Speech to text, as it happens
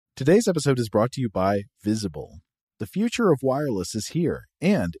Today's episode is brought to you by Visible. The future of wireless is here,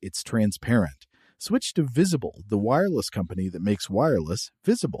 and it's transparent. Switch to Visible, the wireless company that makes wireless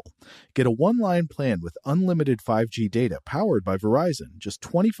visible. Get a one-line plan with unlimited 5G data powered by Verizon, just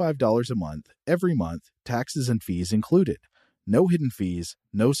 $25 a month, every month, taxes and fees included. No hidden fees,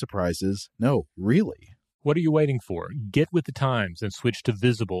 no surprises, no, really. What are you waiting for? Get with the times and switch to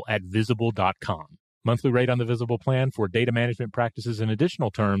Visible at Visible.com. Monthly rate on the Visible plan for data management practices and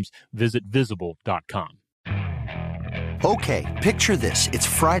additional terms, visit Visible.com. Okay, picture this. It's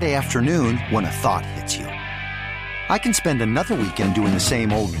Friday afternoon when a thought hits you. I can spend another weekend doing the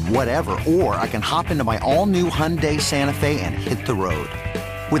same old whatever, or I can hop into my all-new Hyundai Santa Fe and hit the road.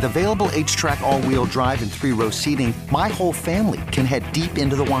 With available H-Track all-wheel drive and 3-row seating, my whole family can head deep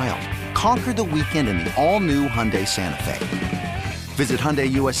into the wild. Conquer the weekend in the all-new Hyundai Santa Fe. Visit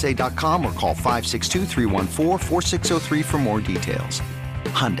HyundaiUSA.com or call 562-314-4603 for more details.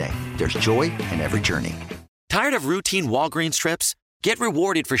 Hyundai, there's joy in every journey. Tired of routine Walgreens trips? Get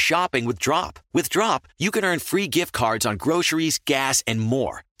rewarded for shopping with Drop. With Drop, you can earn free gift cards on groceries, gas, and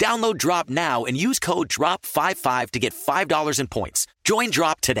more. Download Drop now and use code DROP55 to get $5 in points. Join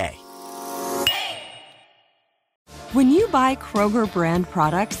Drop today. When you buy Kroger brand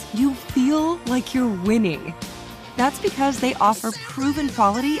products, you feel like you're winning. That's because they offer proven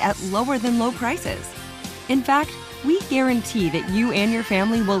quality at lower than low prices. In fact, we guarantee that you and your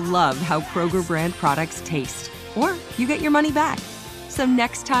family will love how Kroger brand products taste, or you get your money back. So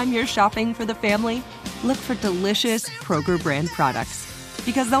next time you're shopping for the family, look for delicious Kroger brand products,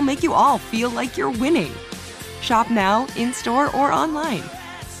 because they'll make you all feel like you're winning. Shop now, in-store, or online.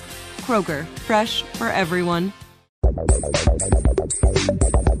 Kroger, fresh for everyone.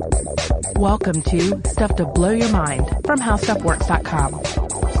 Welcome to Stuff to Blow Your Mind from HowStuffWorks.com.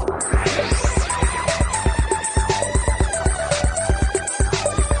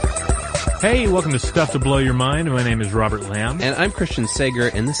 Hey, welcome to Stuff to Blow Your Mind. My name is Robert Lamb. And I'm Christian Sager,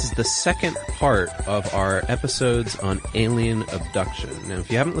 and this is the second part of our episodes on alien abduction. Now, if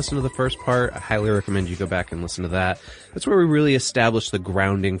you haven't listened to the first part, I highly recommend you go back and listen to that. That's where we really establish the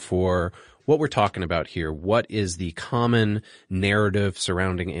grounding for what we're talking about here. What is the common narrative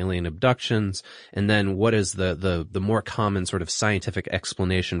surrounding alien abductions? And then what is the more common sort of scientific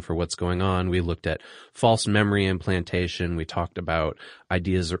explanation for what's going on? We looked at false memory implantation. We talked about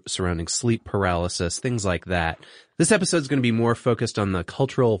ideas surrounding sleep paralysis, things like that. This episode is going to be more focused on the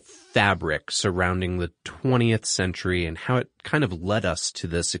cultural fabric surrounding the 20th century and how it kind of led us to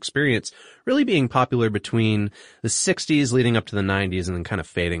this experience really being popular between the 60s leading up to the 90s and then kind of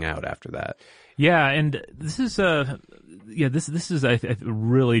fading out after that. Yeah, and this is a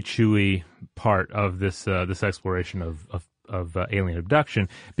really chewy part of this exploration of alien abduction,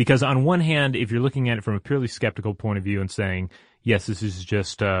 because on one hand, if you're looking at it from a purely skeptical point of view and saying, yes, this is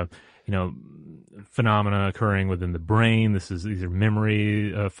just phenomena occurring within the brain, these are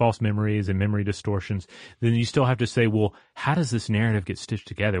memory, false memories and memory distortions, then you still have to say, well, how does this narrative get stitched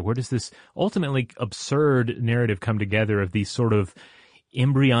together? Where does this ultimately absurd narrative come together of these sort of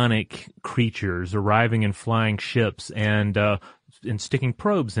embryonic creatures arriving in flying ships and sticking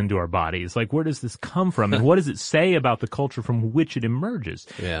probes into our bodies? Like, where does this come from? And what does it say about the culture from which it emerges?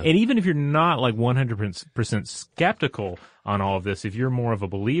 Yeah. And even if you're not like 100% skeptical on all of this, if you're more of a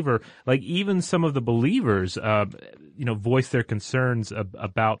believer, like even some of the believers, voice their concerns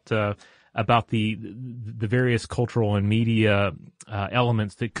about the various cultural and media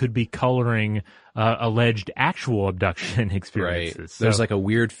elements that could be coloring alleged actual abduction experiences. Right. So, there's like a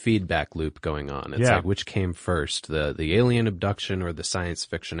weird feedback loop going on. It's like, which came first, the alien abduction or the science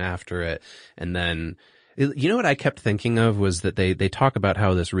fiction after it? And then, you know what I kept thinking of was that they talk about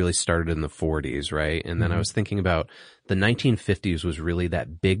how this really started in the 40s, right? And then I was thinking about the 1950s was really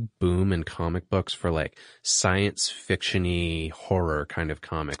that big boom in comic books for like science fiction-y horror kind of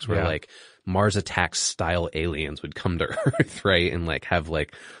comics where like Mars Attacks style aliens would come to Earth, right? And like have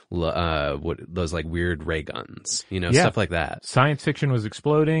like those like weird ray guns, stuff like that. Science fiction was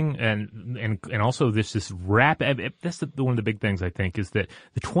exploding, and also this rapid. That's one of the big things I think is that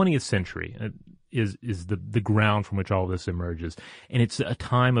the 20th century is the ground from which all this emerges, and it's a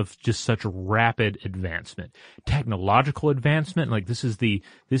time of just such rapid advancement, technological advancement. Like this is the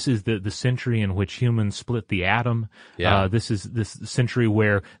century in which humans split the atom. This is this century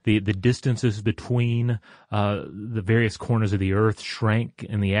where the distances between the various corners of the earth shrank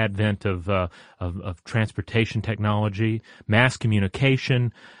in the advent of transportation technology. Mass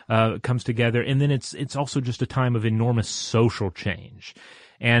communication comes together, and then it's also just a time of enormous social change.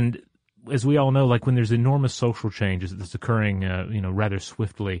 And as we all know, like when there's enormous social changes that's occurring, rather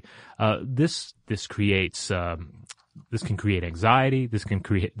swiftly, this creates This can create anxiety. This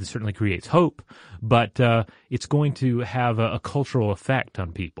certainly creates hope, but it's going to have a cultural effect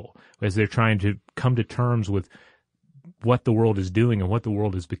on people as they're trying to come to terms with what the world is doing and what the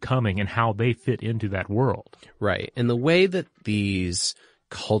world is becoming and how they fit into that world. Right. And the way that these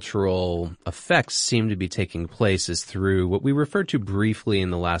cultural effects seem to be taking place is through what we referred to briefly in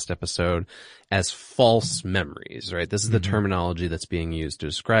the last episode as false memories, right? This is the terminology that's being used to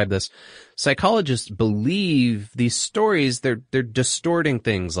describe this. Psychologists believe these stories, they're distorting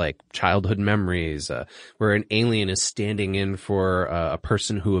things like childhood memories, where an alien is standing in for a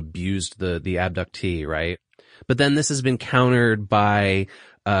person who abused the abductee, right? But then this has been countered by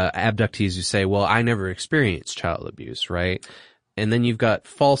abductees who say, well, I never experienced child abuse, right? And then you've got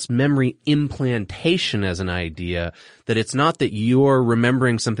false memory implantation as an idea, that it's not that you're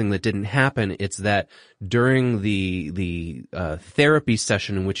remembering something that didn't happen, it's that during the therapy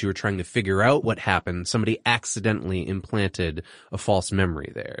session in which you were trying to figure out what happened, somebody accidentally implanted a false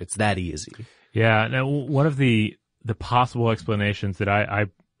memory there. It's that easy. Yeah. Now, one of the possible explanations that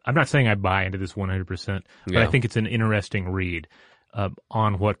I'm not saying I buy into this 100%, but I think it's an interesting read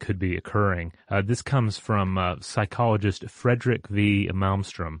on what could be occurring. This comes from psychologist Frederick V.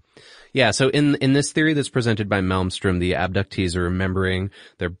 Malmstrom. Yeah, so in this theory that's presented by Malmstrom, the abductees are remembering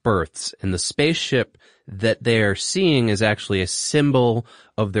their births, and the spaceship that they are seeing is actually a symbol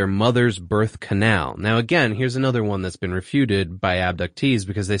of their mother's birth canal. Now again, here's another one that's been refuted by abductees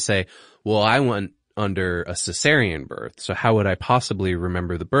because they say, well, I went under a cesarean birth, so how would I possibly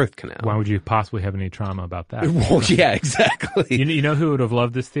remember the birth canal? Why would you possibly have any trauma about that? Well, yeah, exactly. You know who would have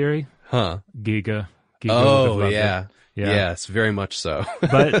loved this theory? Huh. Giga. Oh, yeah. Yes, very much so.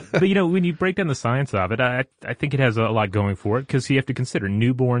 but when you break down the science of it, I think it has a lot going for it, because you have to consider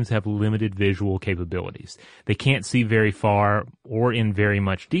newborns have limited visual capabilities. They can't see very far or in very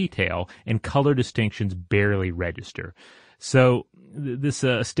much detail, and color distinctions barely register. So this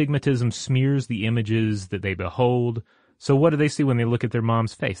astigmatism smears the images that they behold. So what do they see when they look at their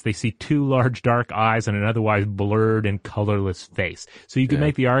mom's face? They see two large dark eyes and an otherwise blurred and colorless face. So you could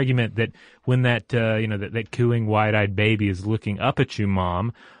make the argument that when that cooing wide-eyed baby is looking up at you,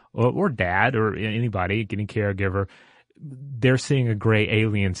 mom, or dad, or anybody, any caregiver, they're seeing a gray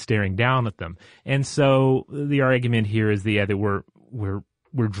alien staring down at them. And so the argument here is that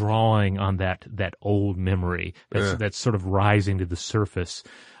we're drawing on that old memory that's sort of rising to the surface,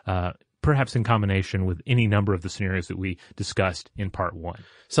 perhaps in combination with any number of the scenarios that we discussed in part one.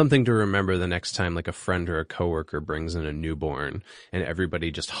 Something to remember the next time, like a friend or a coworker brings in a newborn and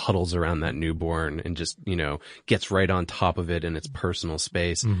everybody just huddles around that newborn and just, gets right on top of it in its personal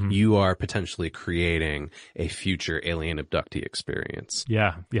space. Mm-hmm. You are potentially creating a future alien abductee experience.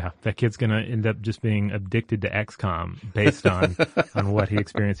 Yeah. That kid's going to end up just being addicted to XCOM based on what he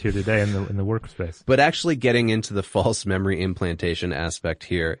experienced here today in the workspace. But actually getting into the false memory implantation aspect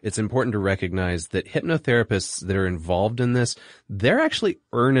here, it's important to recognize that hypnotherapists that are involved in this, they're actually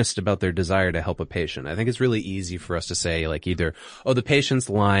earnest about their desire to help a patient. I think it's really easy for us to say, like, either, oh, the patient's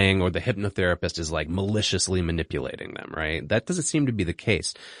lying, or the hypnotherapist is like maliciously manipulating them, right? That doesn't seem to be the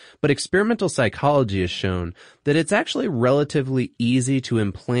case. But experimental psychology has shown that it's actually relatively easy to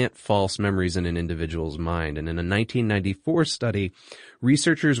implant false memories in an individual's mind. And in a 1994 study,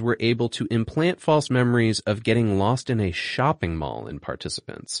 researchers were able to implant false memories of getting lost in a shopping mall in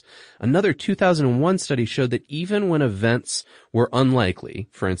participants. Another 2001 study showed that even when events were unlikely,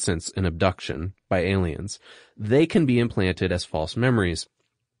 for instance, an abduction by aliens, they can be implanted as false memories.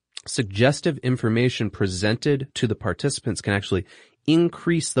 Suggestive information presented to the participants can actually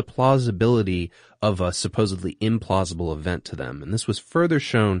increase the plausibility of a supposedly implausible event to them. And this was further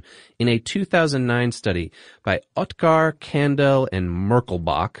shown in a 2009 study by Oettgar, Kandel, and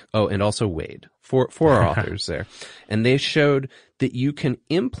Merkelbach. Oh, and also Wade. Four authors there. And they showed that you can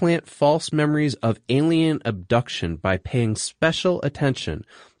implant false memories of alien abduction by paying special attention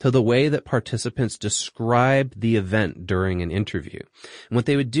to the way that participants describe the event during an interview. And what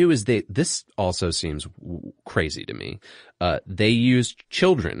they would do is this also seems crazy to me. They used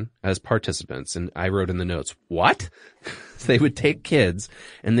children as participants, and I wrote in the notes, what? They would take kids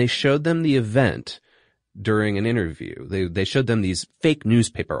and they showed them the event during an interview. They showed them these fake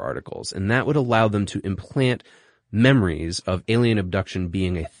newspaper articles, and that would allow them to implant memories of alien abduction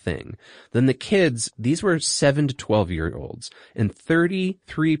being a thing. Then the kids, these were 7 to 12-year-olds, and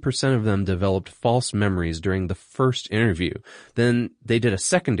 33% of them developed false memories during the first interview. Then they did a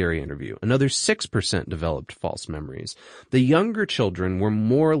secondary interview. Another 6% developed false memories. The younger children were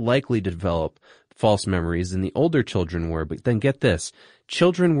more likely to develop false memories than the older children were. But then get this.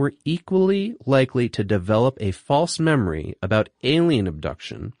 Children were equally likely to develop a false memory about alien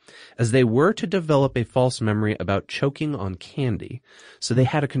abduction as they were to develop a false memory about choking on candy. So they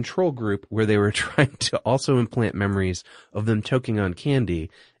had a control group where they were trying to also implant memories of them choking on candy.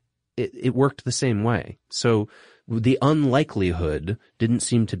 It worked the same way. So the unlikelihood didn't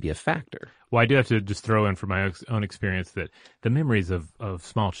seem to be a factor. Well, I do have to just throw in from my own experience that the memories of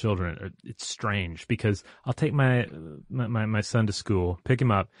small children, it's strange because I'll take my son to school, pick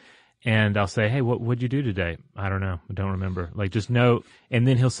him up, and I'll say, hey, what'd you do today? I don't know. I don't remember. Like, just no. And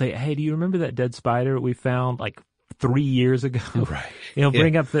then he'll say, hey, do you remember that dead spider we found like 3 years ago? Right. He'll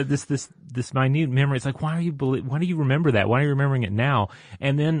bring up this minute memory. It's like, why do you remember that? Why are you remembering it now?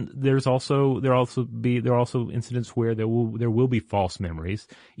 And then there are also incidents where there will be false memories.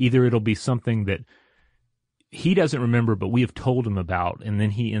 Either it'll be something that he doesn't remember, but we have told him about, and then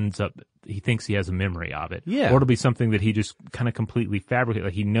he thinks he has a memory of it. Yeah. Or it'll be something that he just kind of completely fabricated.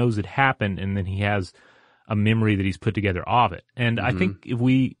 Like he knows it happened, and then he has a memory that he's put together of it. And I think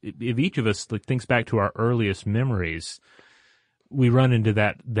if each of us thinks back to our earliest memories, we run into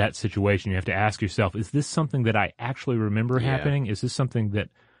that situation. You have to ask yourself, is this something that I actually remember happening? Is this something that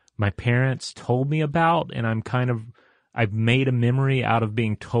my parents told me about and I've made a memory out of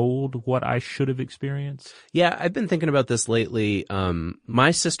being told what I should have experienced? Yeah, I've been thinking about this lately.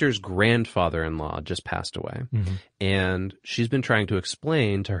 My sister's grandfather-in-law just passed away, and she's been trying to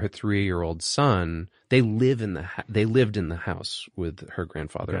explain to her 3-year-old son. They lived in the house with her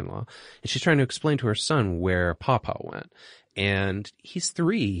grandfather-in-law, and she's trying to explain to her son where Papa went. And he's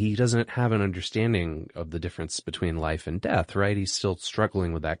 3. He doesn't have an understanding of the difference between life and death, right? He's still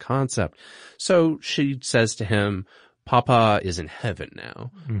struggling with that concept. So she says to him, Papa is in heaven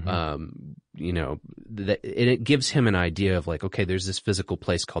now. It gives him an idea of like, okay, there's this physical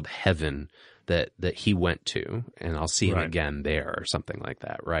place called heaven that he went to, and I'll see him again there or something like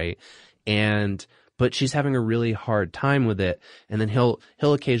that, right? But she's having a really hard time with it. And then he'll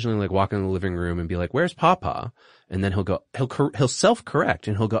occasionally like walk in the living room and be like, where's Papa? And then he'll self-correct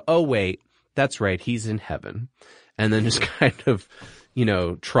and he'll go, oh wait, that's right. He's in heaven. And then just kind of,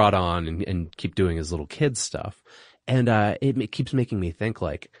 trot on and keep doing his little kid stuff. And, it keeps making me think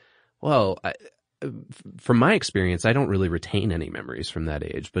like, well, from my experience, I don't really retain any memories from that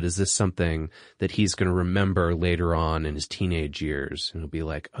age, but is this something that he's going to remember later on in his teenage years? And he'll be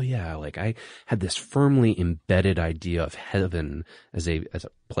like, oh yeah, like I had this firmly embedded idea of heaven as a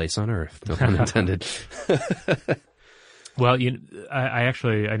place on earth, no pun intended. Well,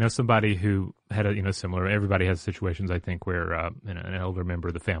 I know somebody who had a similar. Everybody has situations, I think, where an elder member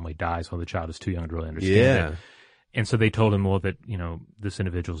of the family dies while the child is too young to really understand it. And so they told him, well, that, this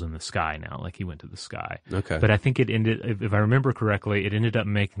individual's in the sky now, like he went to the sky. Okay. But I think it ended, if I remember correctly, it ended up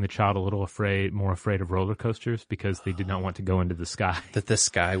making the child a little more afraid of roller coasters because they did not want to go into the sky. That the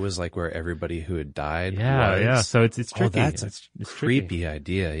sky was like where everybody who had died was. Yeah. So it's tricky. Oh, that's it's creepy tricky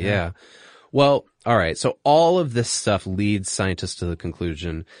idea. Yeah. Well, all right. So all of this stuff leads scientists to the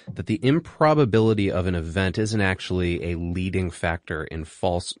conclusion that the improbability of an event isn't actually a leading factor in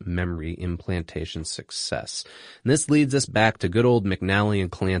false memory implantation success. And this leads us back to good old McNally and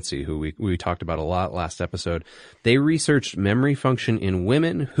Clancy, who we talked about a lot last episode. They researched memory function in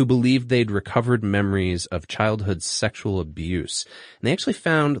women who believed they'd recovered memories of childhood sexual abuse. And they actually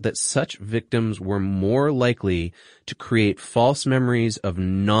found that such victims were more likely to create false memories of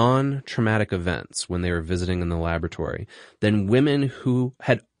non-traumatic events when they were visiting in the laboratory than women who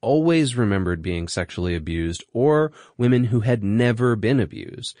had always remembered being sexually abused or women who had never been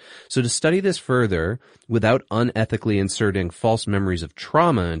abused. So to study this further, without unethically inserting false memories of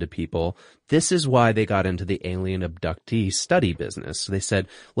trauma into people, this is why they got into the alien abductee study business. So they said,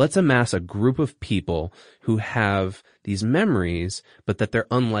 let's amass a group of people who have these memories, but that they're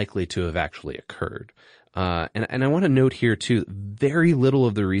unlikely to have actually occurred. And I want to note here too, very little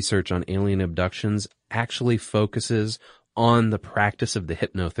of the research on alien abductions actually focuses on the practice of the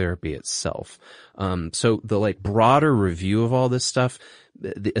hypnotherapy itself. So the broader review of all this stuff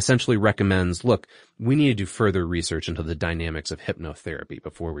essentially recommends, look, we need to do further research into the dynamics of hypnotherapy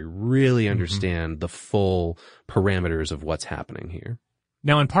before we really understand the full parameters of what's happening here.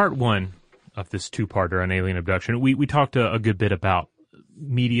 Now, in part 1 of this 2-parter on alien abduction, we talked a good bit about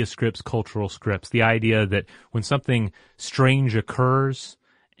media scripts, cultural scripts, the idea that when something strange occurs,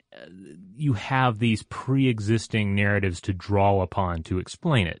 you have these pre-existing narratives to draw upon to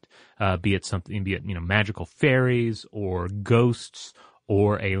explain it, be it magical fairies or ghosts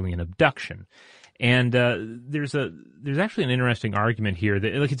or alien abduction. And there's actually an interesting argument here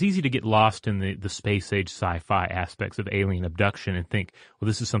that, like, it's easy to get lost in the space age sci-fi aspects of alien abduction and think, well,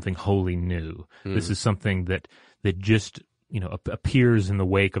 this is something wholly new. This is something that just, you know, appears in the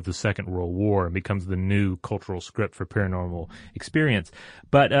wake of the Second World War and becomes the new cultural script for paranormal experience.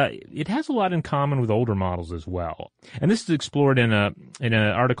 But it has a lot in common with older models as well. And this is explored in an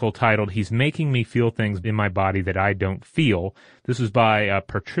article titled "He's Making Me Feel Things in My Body That I Don't Feel." This was by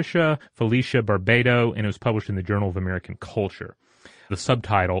Patricia Felicia Barbado, and it was published in the Journal of American Culture. The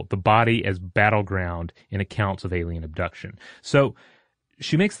subtitle, "The Body as Battleground in Accounts of Alien Abduction." So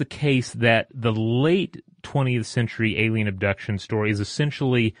she makes the case that the late 20th century alien abduction story is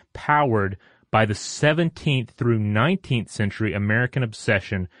essentially powered by the 17th through 19th century American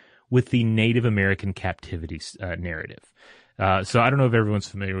obsession with the Native American captivity narrative. So I don't know if everyone's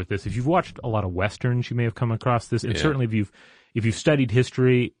familiar with this. If you've watched a lot of Westerns, you may have come across this. And certainly if you've studied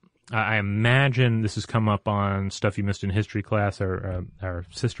history, I imagine this has come up on Stuff You Missed in History class, our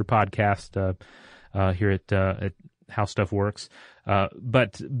sister podcast here at How Stuff Works.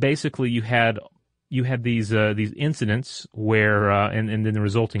 But basically you had these incidents where, and then the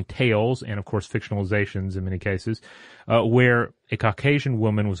resulting tales and of course fictionalizations in many cases, where a Caucasian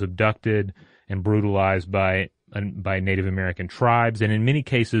woman was abducted and brutalized by Native American tribes, and in many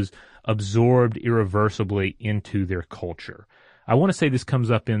cases absorbed irreversibly into their culture. I want to say this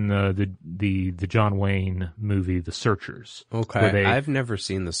comes up in the John Wayne movie, The Searchers. Okay, I've never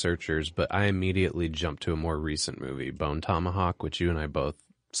seen The Searchers, but I immediately jumped to a more recent movie, Bone Tomahawk, which you and I both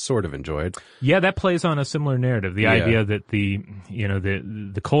sort of enjoyed. Yeah, that plays on a similar narrative. The idea that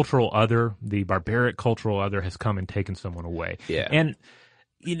the cultural other, the barbaric cultural other, has come and taken someone away. Yeah, and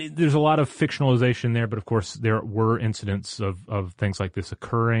there's a lot of fictionalization there, but of course there were incidents of things like this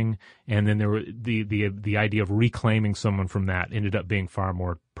occurring, and then there were the idea of reclaiming someone from that ended up being far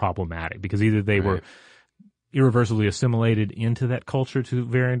more problematic, because either they were irreversibly assimilated into that culture to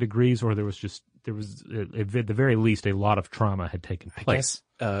varying degrees, or there was at the very least a lot of trauma had taken place.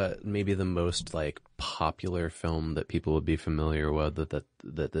 I guess maybe the most like popular film that people would be familiar with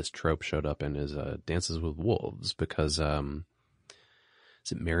that this trope showed up in is Dances with Wolves, because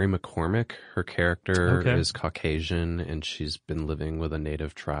is it Mary McCormick? Her character is Caucasian, and she's been living with a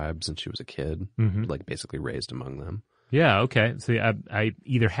native tribe since she was a kid, like basically raised among them. Yeah, okay. See, I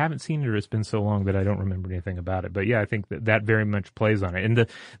either haven't seen it or it's been so long that I don't remember anything about it. But yeah, I think that very much plays on it. And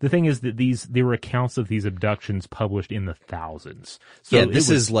the thing is that there were accounts of these abductions published in the thousands. So yeah, this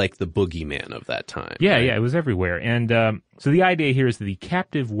is like the boogeyman of that time. Yeah, right? yeah, it was everywhere. And so the idea here is that the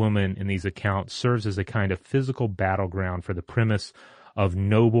captive woman in these accounts serves as a kind of physical battleground for the premise of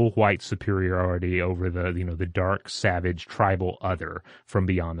noble white superiority over the dark, savage, tribal other from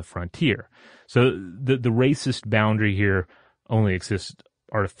beyond the frontier. So the racist boundary here only exists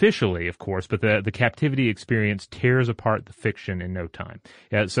artificially, of course, but the captivity experience tears apart the fiction in no time.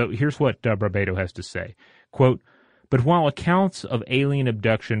 So here's what Barbado has to say. Quote, "But while accounts of alien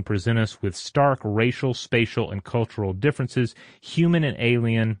abduction present us with stark racial, spatial, and cultural differences, human and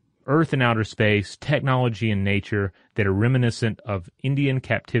alien, Earth and outer space, technology and nature that are reminiscent of Indian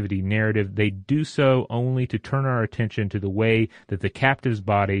captivity narrative, they do so only to turn our attention to the way that the captive's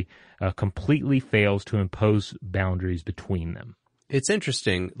body completely fails to impose boundaries between them." It's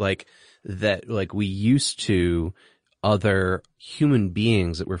interesting, like we used to other human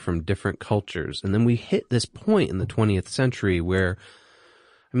beings that were from different cultures, and then we hit this point in the 20th century where,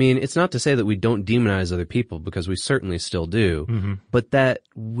 I mean, it's not to say that we don't demonize other people, because we certainly still do, but that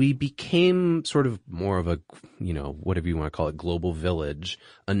we became sort of more of a, whatever you want to call it, global village,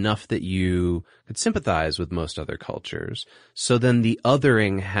 enough that you could sympathize with most other cultures. So then the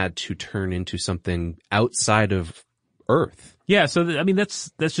othering had to turn into something outside of Earth. Yeah, so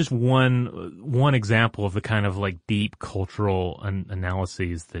that's just one example of the kind of like deep cultural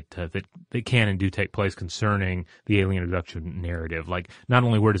analyses that can and do take place concerning the alien abduction narrative. Like, not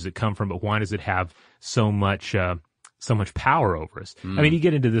only where does it come from, but why does it have so much power over us? I mean, you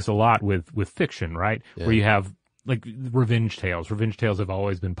get into this a lot with fiction, right? Yeah. Where you have like revenge tales. Revenge tales have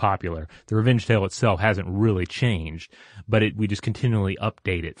always been popular. The revenge tale itself hasn't really changed, but we just continually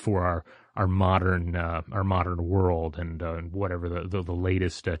update it for our modern world and whatever the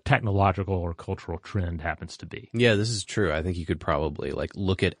latest technological or cultural trend happens to be. Yeah, this is true. I think you could probably like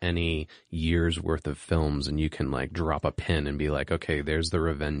look at any year's worth of films and you can like drop a pin and be like, okay, there's the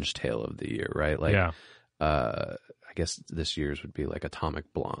revenge tale of the year, right? Like, yeah. I guess this year's would be like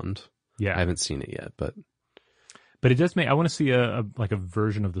Atomic Blonde. Yeah, I haven't seen it yet, but it does make. I want to see a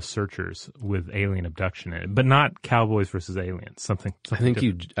version of The Searchers with alien abduction in it, but not cowboys versus aliens. Something I think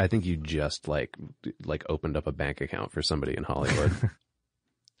different. I think you just like opened up a bank account for somebody in Hollywood.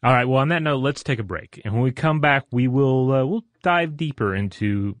 All right. Well, on that note, let's take a break. And when we come back, we'll dive deeper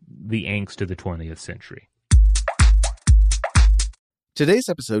into the angst of the 20th century. Today's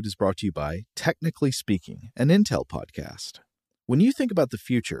episode is brought to you by Technically Speaking, an Intel podcast. When you think about the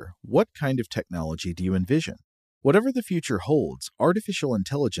future, what kind of technology do you envision? Whatever the future holds, artificial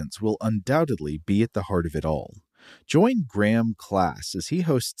intelligence will undoubtedly be at the heart of it all. Join Graham Class as he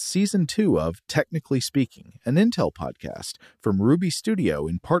hosts Season 2 of Technically Speaking, an Intel podcast from Ruby Studio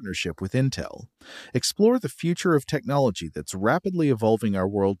in partnership with Intel. Explore the future of technology that's rapidly evolving our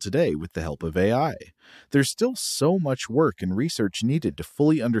world today with the help of AI. There's still so much work and research needed to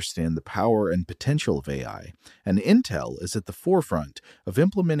fully understand the power and potential of AI, and Intel is at the forefront of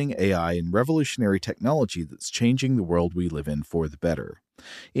implementing AI in revolutionary technology that's changing the world we live in for the better.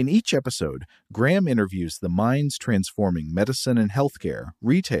 In each episode, Graham interviews the minds transforming medicine and healthcare,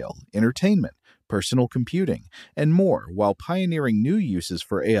 retail, entertainment, personal computing, and more while pioneering new uses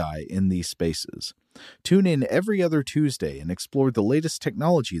for AI in these spaces. Tune in every other Tuesday and explore the latest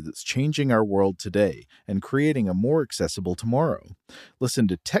technology that's changing our world today and creating a more accessible tomorrow. Listen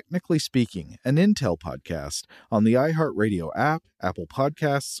to Technically Speaking, an Intel podcast on the iHeartRadio app, Apple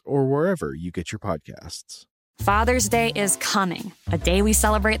Podcasts, or wherever you get your podcasts. Father's Day is coming, a day we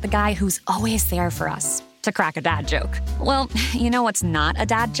celebrate the guy who's always there for us. To crack a dad joke. Well, you know what's not a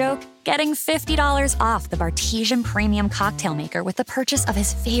dad joke? Getting $50 off the Bartesian Premium Cocktail Maker with the purchase of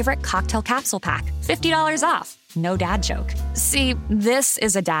his favorite cocktail capsule pack. $50 off. No dad joke. See, this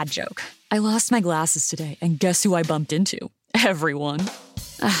is a dad joke. I lost my glasses today, and guess who I bumped into? Everyone.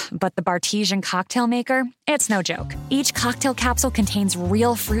 But the Bartesian Cocktail Maker, it's no joke. Each cocktail capsule contains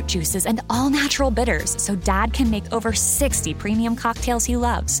real fruit juices and all-natural bitters, so Dad can make over 60 premium cocktails he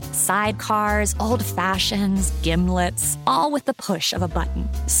loves. Sidecars, old fashions, gimlets, all with the push of a button.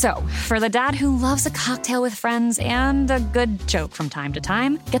 So, for the dad who loves a cocktail with friends and a good joke from time to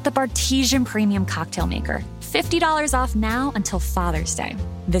time, get the Bartesian Premium Cocktail Maker. $50 off now until Father's Day.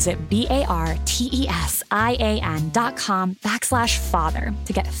 Visit BARTESIAN.com/father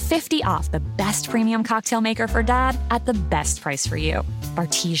to get 50 off the best premium cocktail maker for dad at the best price for you.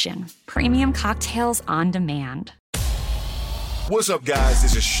 Bartesian. Premium cocktails on demand. What's up, guys?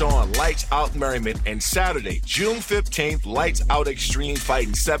 This is Sean Lights Out Merriman, and Saturday, June 15th, Lights Out Extreme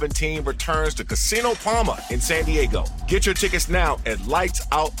Fighting 17 returns to Casino Palma in San Diego. Get your tickets now at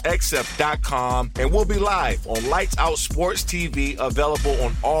lightsoutxf.com, and we'll be live on Lights Out Sports TV, available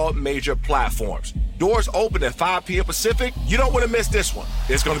on all major platforms. Doors open at 5 p.m. Pacific. You don't want to miss this one.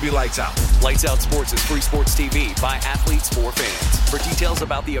 It's going to be lights out. Lights Out Sports is free sports TV by athletes for fans. For details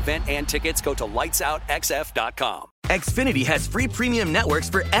about the event and tickets, go to lightsoutxf.com. Xfinity has free premium networks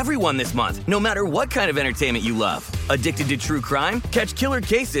for everyone this month, no matter what kind of entertainment you love. Addicted to true crime? Catch killer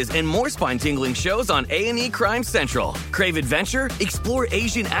cases and more spine-tingling shows on A&E Crime Central. Crave adventure? Explore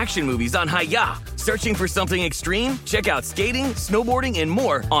Asian action movies on Hi-Ya. Searching for something extreme? Check out skating, snowboarding, and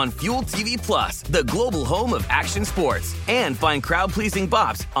more on Fuel TV Plus, the global home of action sports. And find crowd-pleasing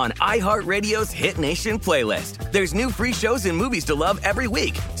bops on iHeartRadio's Hit Nation playlist. There's new free shows and movies to love every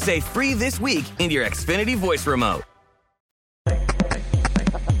week. Say free this week in your Xfinity voice remote.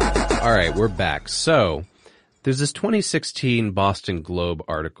 All right, we're back. So there's this 2016 Boston Globe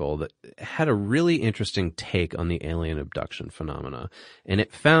article that had a really interesting take on the alien abduction phenomena. And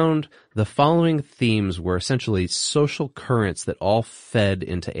it found the following themes were essentially social currents that all fed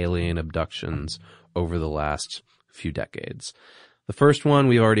into alien abductions over the last few decades. The first one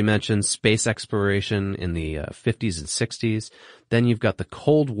we've already mentioned, space exploration in the 50s and 60s. Then you've got the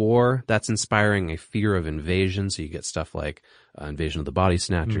Cold War. That's inspiring a fear of invasion. So you get stuff like Invasion of the Body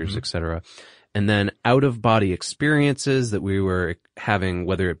Snatchers, etc. And then out-of-body experiences that we were having,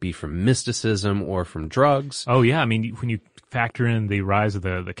 whether it be from mysticism or from drugs. Oh, yeah. I mean, when you factor in the rise of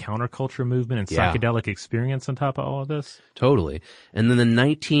the counterculture movement and psychedelic experience on top of all of this. Totally. And then the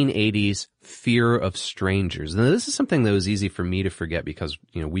 1980s fear of strangers. Now, this is something that was easy for me to forget because,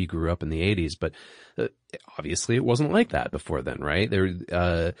 you know, we grew up in the 80s, but obviously it wasn't like that before then, right?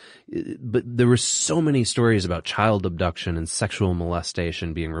 But there were so many stories about child abduction and sexual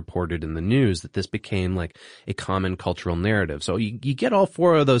molestation being reported in the news that this became like a common cultural narrative. So you get all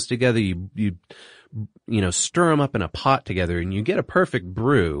four of those together, you stir them up in a pot together and you get a perfect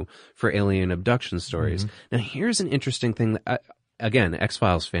brew for alien abduction stories. Now here's an interesting thing that, again,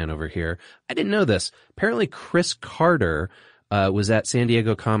 X-Files fan over here. I didn't know this. Apparently Chris Carter was at San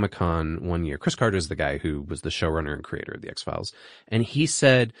Diego Comic-Con one year. Chris Carter is the guy who was the showrunner and creator of the X-Files. And he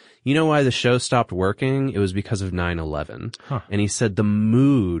said, you know why the show stopped working? It was because of 9/11. And he said the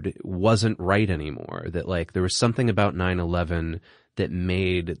mood wasn't right anymore. That like there was something about 9/11 that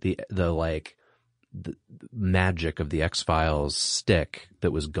made the like the magic of the X-Files stick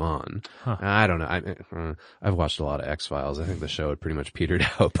that was gone. Huh. I don't know. I've watched a lot of X-Files. I think the show had pretty much petered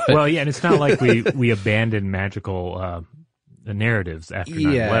out. But... Well, yeah, and it's not like we abandoned magical narratives after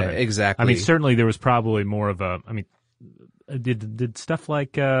 9/11. Yeah, exactly. I mean, certainly there was probably more of a. I mean, did stuff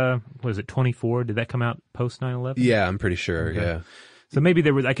like was it 24? Did that come out post 9/11? Yeah, I'm pretty sure. Okay. Yeah. So maybe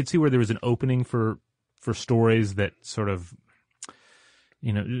there was. I could see where there was an opening for stories that sort of,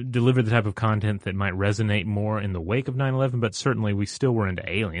 deliver the type of content that might resonate more in the wake of 9/11, but certainly we still were into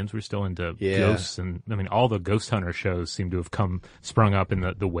aliens. We're still into ghosts. And I mean, all the ghost hunter shows seem to have sprung up in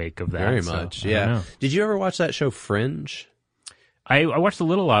the wake of that. Very much, yeah. Did you ever watch that show Fringe? I watched a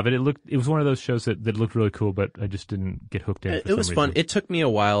little of it. It was one of those shows that looked really cool, but I just didn't get hooked in. It was fun. It took me a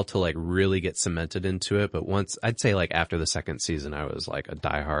while to like really get cemented into it, but once, I'd say like after the second season, I was like a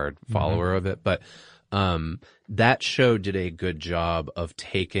diehard follower of it. But that show did a good job of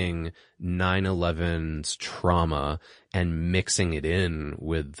taking 9/11's trauma and mixing it in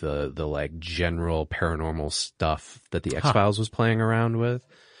with the like general paranormal stuff that the X-Files was playing around with.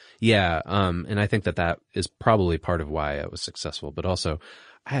 Yeah. And I think that is probably part of why it was successful, but also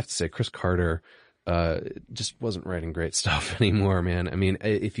I have to say Chris Carter, just wasn't writing great stuff anymore, man. I mean,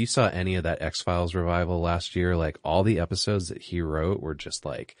 if you saw any of that X-Files revival last year, like all the episodes that he wrote were just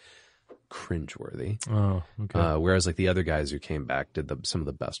like cringeworthy. Oh, okay. Whereas like the other guys who came back did some of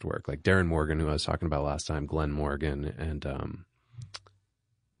the best work, like Darren Morgan, who I was talking about last time, Glenn Morgan, and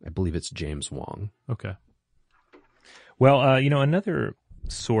I believe it's James Wong. Okay. Well, another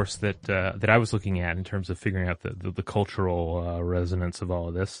source that I was looking at in terms of figuring out the cultural resonance of all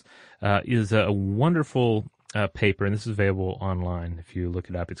of this is a wonderful paper, and this is available online if you look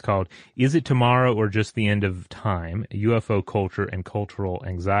it up. It's called "Is It Tomorrow or Just the End of Time? UFO Culture and Cultural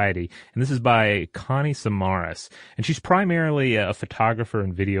Anxiety." And this is by Connie Samaras. And she's primarily a photographer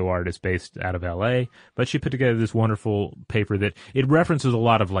and video artist based out of LA, but she put together this wonderful paper that it references a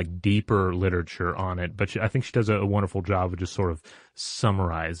lot of like deeper literature on it, but I think she does a wonderful job of just sort of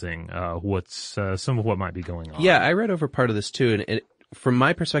summarizing what's some of what might be going on. Yeah, I read over part of this too, and from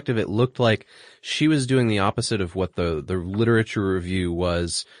my perspective, it looked like she was doing the opposite of what the literature review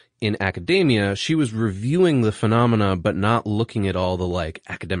was in academia. She was reviewing the phenomena, but not looking at all the like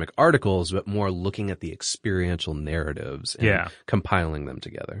academic articles, but more looking at the experiential narratives and compiling them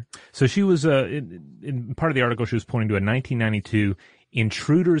together. So she was, in part of the article, she was pointing to a 1992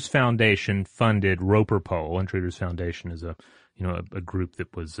 Intruders Foundation funded Roper poll. Intruders Foundation is a group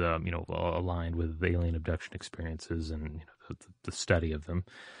that was, aligned with alien abduction experiences and the study of them.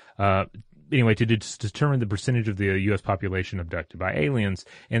 Anyway, to determine the percentage of the U.S. population abducted by aliens,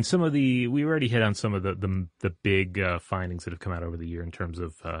 and we already hit on some of the big findings that have come out over the year in terms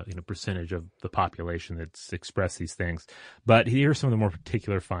of percentage of the population that's expressed these things. But here are some of the more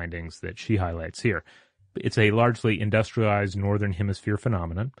particular findings that she highlights here. It's a largely industrialized northern hemisphere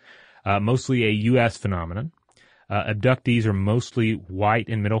phenomenon, mostly a U.S. phenomenon. Abductees are mostly white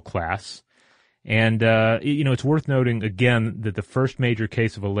and middle class. And, it's worth noting again that the first major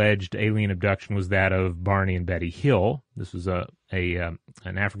case of alleged alien abduction was that of Barney and Betty Hill. This was an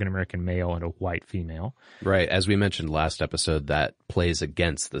African-American male and a white female. Right. As we mentioned last episode, that plays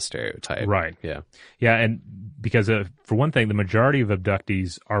against the stereotype. Right. Yeah. Yeah. And because, for one thing, the majority of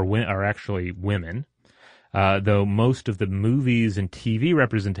abductees are actually women. Though most of the movies and TV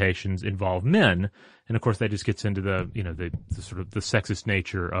representations involve men. And of course that just gets into the sort of the sexist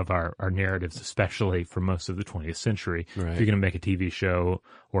nature of our narratives, especially for most of the 20th century. Right. If you're going to make a TV show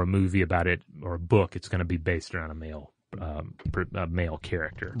or a movie about it or a book, it's going to be based around a male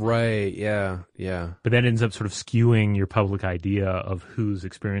character. Right. Yeah. Yeah. But that ends up sort of skewing your public idea of who's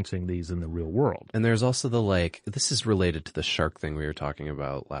experiencing these in the real world. And there's also this is related to the shark thing we were talking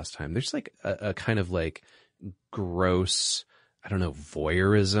about last time. There's like a kind of like gross, I don't know,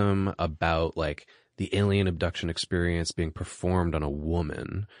 voyeurism about like the alien abduction experience being performed on a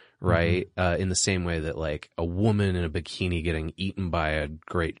woman, right? In the same way that like a woman in a bikini getting eaten by a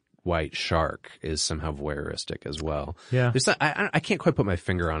great white shark is somehow voyeuristic as well. Yeah. I can't quite put my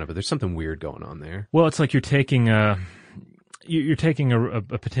finger on it, but there's something weird going on there. Well, it's like you're taking a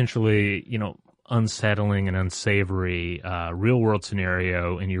potentially, unsettling and unsavory real world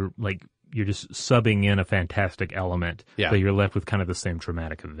scenario, and you're just subbing in a fantastic element, so you're left with kind of the same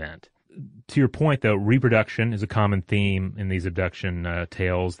traumatic event. To your point, though, reproduction is a common theme in these abduction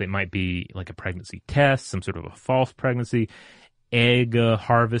tales. They might be like a pregnancy test, some sort of a false pregnancy, egg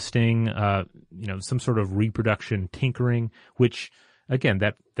harvesting, some sort of reproduction tinkering, which, again,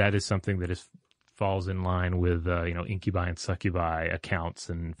 that is something that is falls in line with incubi and succubi accounts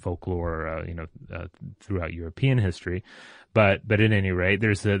and folklore throughout European history. But at any rate,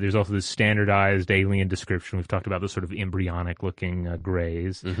 there's also this standardized alien description. We've talked about the sort of embryonic looking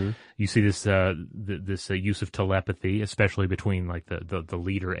greys. Mm-hmm. You see this use of telepathy, especially between like the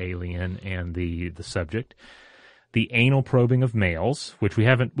leader alien and the subject. The anal probing of males, which we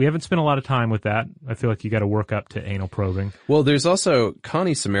haven't spent a lot of time with that. I feel like you got to work up to anal probing. Well, there's also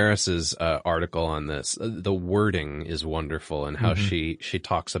Connie Samaris's article on this. The wording is wonderful, and how she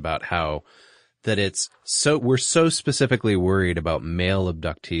talks about how that we're so specifically worried about male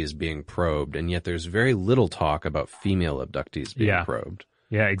abductees being probed, and yet there's very little talk about female abductees being probed.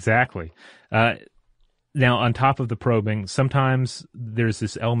 Yeah, exactly. Now, on top of the probing, sometimes there's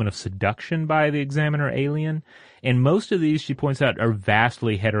this element of seduction by the examiner alien, and most of these, she points out, are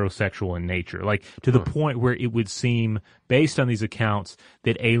vastly heterosexual in nature, like to the point where it would seem, based on these accounts,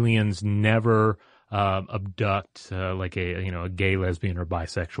 that aliens never abduct like a gay, lesbian, or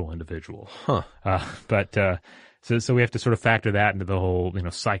bisexual individual. Huh. So we have to sort of factor that into the whole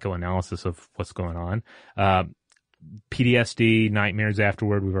psychoanalysis of what's going on. PTSD, nightmares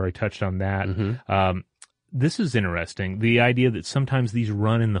afterward, we've already touched on that. Mm-hmm. This is interesting. The idea that sometimes these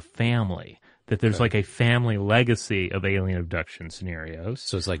run in the family, that there's like a family legacy of alien abduction scenarios.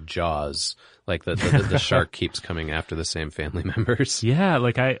 So it's like Jaws, like the shark keeps coming after the same family members. Yeah,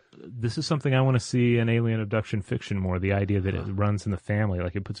 this is something I want to see in alien abduction fiction more, the idea that it runs in the family,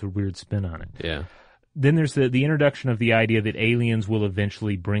 like it puts a weird spin on it. Yeah. Then there's the introduction of the idea that aliens will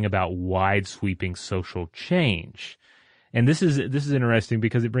eventually bring about wide-sweeping social change. And this is interesting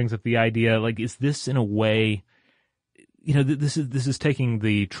because it brings up the idea, like, is this in a way, this is taking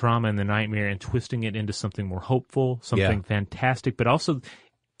the trauma and the nightmare and twisting it into something more hopeful, something fantastic, but also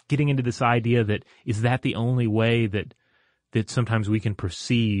getting into this idea that is that the only way that sometimes we can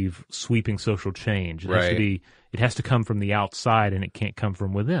perceive sweeping social change? It has to come from the outside, and it can't come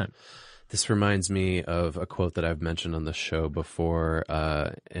from within. This reminds me of a quote that I've mentioned on the show before,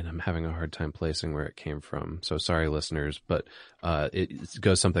 and I'm having a hard time placing where it came from. So sorry, listeners, but it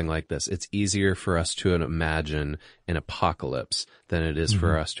goes something like this. It's easier for us to imagine an apocalypse than it is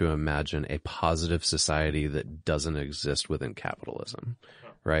for us to imagine a positive society that doesn't exist within capitalism.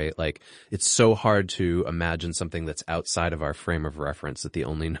 Right? Like, it's so hard to imagine something that's outside of our frame of reference that the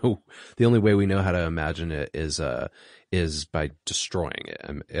only way we know how to imagine it is by destroying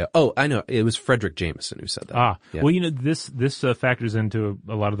it. I know. It was Frederick Jameson who said that. Yeah. Well, this factors into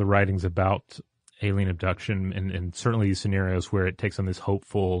a lot of the writings about alien abduction and certainly these scenarios where it takes on this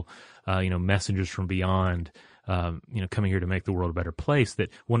hopeful, messengers from beyond, coming here to make the world a better place, that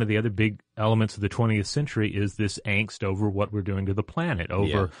one of the other big elements of the 20th century is this angst over what we're doing to the planet,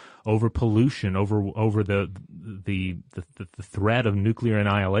 over pollution, over the threat of nuclear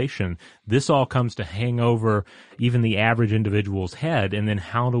annihilation. This all comes to hang over even the average individual's head, and then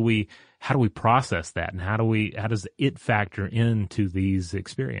how do we process that, and how does it factor into these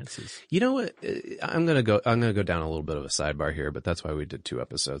experiences? You know what? I'm gonna go down a little bit of a sidebar here, but that's why we did 2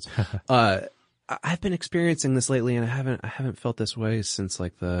 episodes. I've been experiencing this lately, and I haven't felt this way since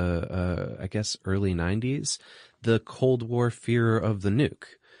like the I guess early 90s. The Cold War fear of the nuke.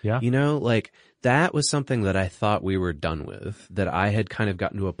 Yeah. Like that was something that I thought we were done with, that I had kind of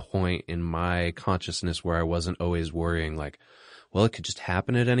gotten to a point in my consciousness where I wasn't always worrying like, well, it could just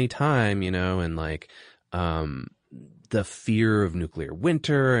happen at any time, and like the fear of nuclear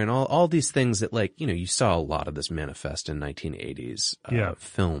winter and all these things that, like, you saw a lot of this manifest in 1980s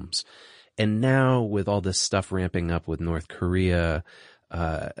films. And now with all this stuff ramping up with North Korea,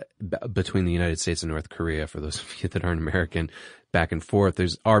 between the United States and North Korea, for those of you that aren't American, back and forth,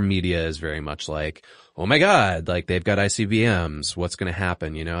 our media is very much like, oh my God, like they've got ICBMs. What's going to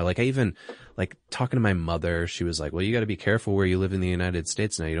happen? Like I even, like talking to my mother, she was like, well, you got to be careful where you live in the United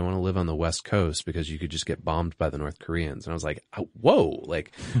States now. You don't want to live on the West Coast because you could just get bombed by the North Koreans. And I was like, whoa,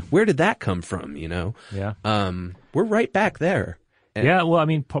 like where did that come from? Yeah. We're right back there. And yeah, well, I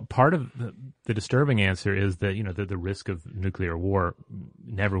mean, part of the disturbing answer is that the risk of nuclear war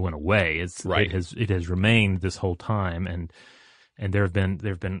never went away. It has remained this whole time, and there have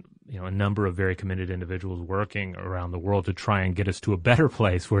been a number of very committed individuals working around the world to try and get us to a better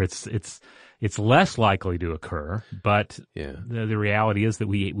place where it's less likely to occur. But the reality is that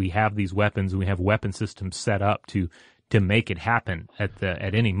we have these weapons, and we have weapon systems set up to make it happen at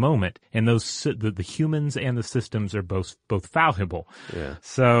any moment, and the humans and the systems are both fallible. Yeah.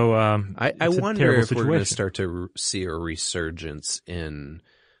 So I wonder if we're going to start to see a resurgence in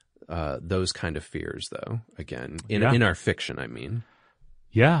those kind of fears, though. Again, in our fiction, I mean.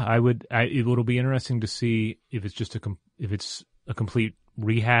 Yeah, it'll be interesting to see if it's just a complete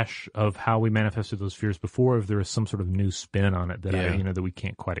rehash of how we manifested those fears before, if there is some sort of new spin on it that that we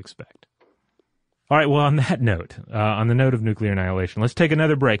can't quite expect. All right, well, on that note, on the note of nuclear annihilation, let's take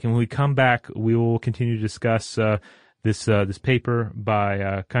another break, and when we come back, we will continue to discuss this paper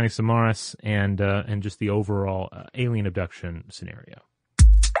by Connie Samaras and just the overall alien abduction scenario.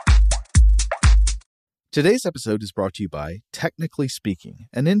 Today's episode is brought to you by Technically Speaking,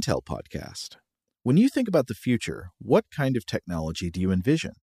 an Intel podcast. When you think about the future, what kind of technology do you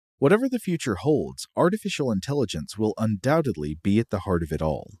envision? Whatever the future holds, artificial intelligence will undoubtedly be at the heart of it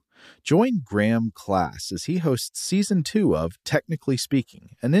all. Join Graham Class as he hosts Season 2 of Technically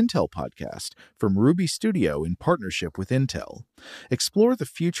Speaking, an Intel podcast from Ruby Studio in partnership with Intel. Explore the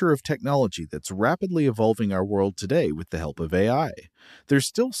future of technology that's rapidly evolving our world today with the help of AI. There's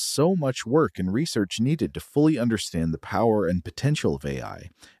still so much work and research needed to fully understand the power and potential of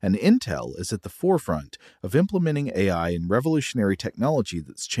AI, and Intel is at the forefront of implementing AI in revolutionary technology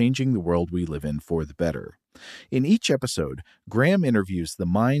that's changing the world we live in for the better. In each episode, Graham interviews the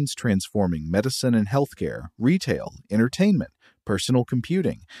minds transforming medicine and healthcare, retail, entertainment, personal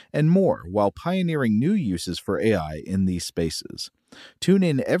computing, and more while pioneering new uses for AI in these spaces. Tune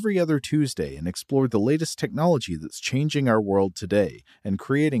in every other Tuesday and explore the latest technology that's changing our world today and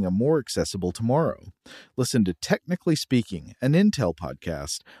creating a more accessible tomorrow. Listen to Technically Speaking, an Intel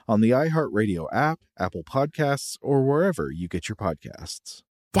podcast on the iHeartRadio app, Apple Podcasts, or wherever you get your podcasts.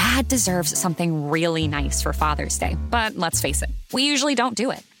 Dad deserves something really nice for Father's Day, but let's face it, we usually don't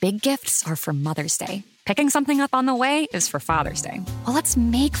do it. Big gifts are for Mother's Day. Picking something up on the way is for Father's Day. Well, let's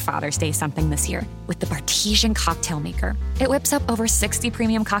make Father's Day something this year with the Bartesian Cocktail Maker. It whips up over 60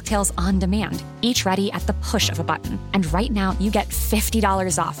 premium cocktails on demand, each ready at the push of a button. And right now, you get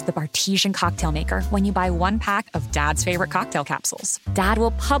 $50 off the Bartesian Cocktail Maker when you buy one pack of Dad's favorite cocktail capsules. Dad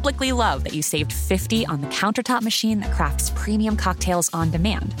will publicly love that you saved $50 on the countertop machine that crafts premium cocktails on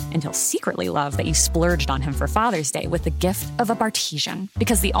demand. And he'll secretly love that you splurged on him for Father's Day with the gift of a Bartesian.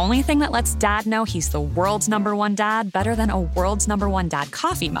 Because the only thing that lets Dad know he's the world's number one dad better than a world's number one dad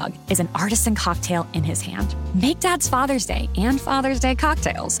coffee mug is an artisan cocktail in his hand. Make Dad's Father's Day and Father's Day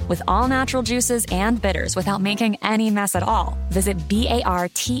cocktails with all natural juices and bitters without making any mess at all. Visit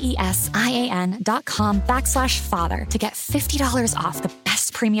BARTESIAN.com/father to get $50 off the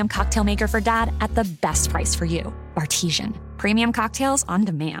best premium cocktail maker for Dad at the best price for you. Bartesian. Premium cocktails on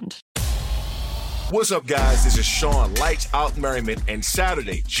demand. What's up, guys? This is Sean Lights Out Merriman, and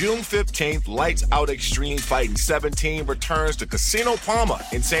Saturday, June 15th, Lights Out Extreme Fighting 17 returns to Casino Palma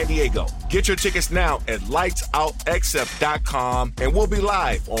in San Diego. Get your tickets now at lightsoutxf.com, and we'll be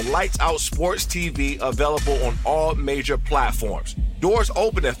live on Lights Out Sports TV, available on all major platforms. Doors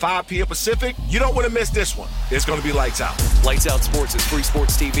open at 5 p.m. Pacific. You don't want to miss this one. It's going to be lights out. Lights Out Sports is free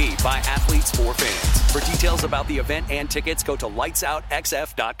sports TV by athletes for fans. For details about the event and tickets, go to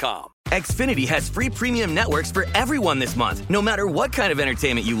lightsoutxf.com. Xfinity has free premium networks for everyone this month, no matter what kind of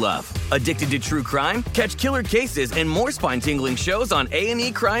entertainment you love. Addicted to true crime? Catch killer cases and more spine-tingling shows on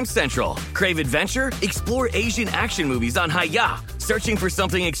A&E Crime Central. Crave adventure? Explore Asian action movies on Hi-YAH. Searching for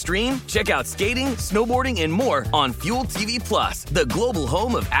something extreme? Check out skating, snowboarding, and more on Fuel TV Plus, the global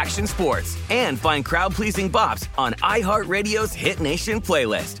home of action sports. And find crowd-pleasing bops on iHeartRadio's Hit Nation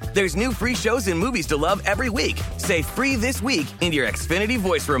playlist. There's new free shows and movies to love every week. Say free this week in your Xfinity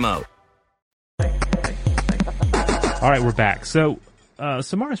voice remote. All right, we're back. So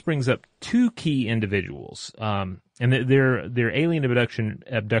Samaras brings up two key individuals, and they're alien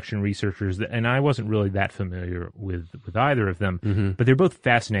abduction researchers, and I wasn't really that familiar with either of them, but they're both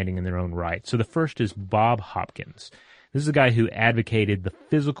fascinating in their own right. So the first is Bob Hopkins. This is a guy who advocated the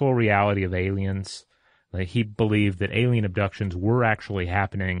physical reality of aliens. Like, he believed that alien abductions were actually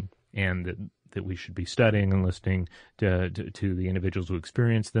happening, and that we should be studying and listening to the individuals who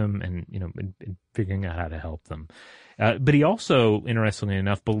experience them, and and figuring out how to help them. But he also, interestingly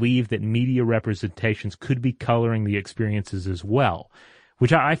enough, believed that media representations could be coloring the experiences as well,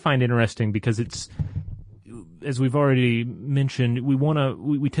 which I find interesting because it's, as we've already mentioned,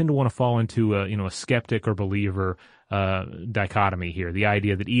 we tend to want to fall into a skeptic or believer dichotomy here. The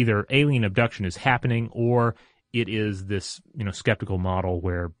idea that either alien abduction is happening or it is this skeptical model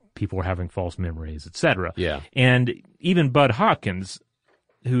where people are having false memories, etc. Yeah. And even Bud Hopkins,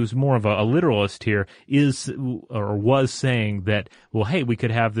 who's more of a literalist here, was saying that, well, hey, we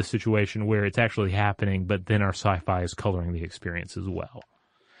could have this situation where it's actually happening, but then our sci-fi is coloring the experience as well.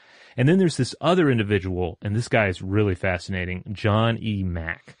 And then there's this other individual, and this guy is really fascinating, John E.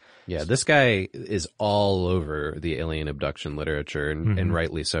 Mack. Yeah, this guy is all over the alien abduction literature, and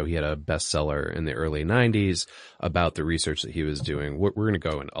rightly so. He had a bestseller in the early 90s about the research that he was doing. We're going to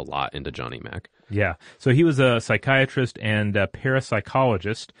go a lot into Johnny Mack. Yeah. So he was a psychiatrist and a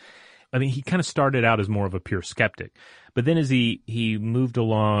parapsychologist. I mean, he kind of started out as more of a pure skeptic. But then as he moved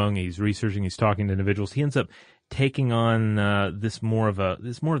along, he's researching, he's talking to individuals, he ends up taking on this more of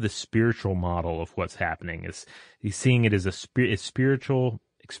the spiritual model of what's happening. He's seeing it as a spiritual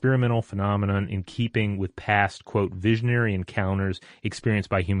experimental phenomenon in keeping with past, quote, visionary encounters experienced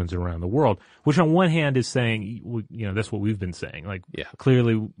by humans around the world, which on one hand is saying, that's what we've been saying. Like,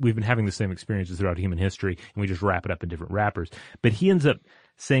 clearly we've been having the same experiences throughout human history, and we just wrap it up in different wrappers. But he ends up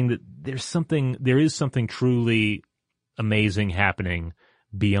saying that there is something truly amazing happening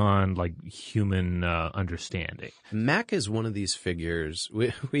beyond like human understanding. Mack is one of these figures.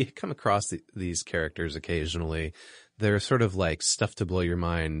 We come across these characters occasionally. They're sort of like stuff to blow your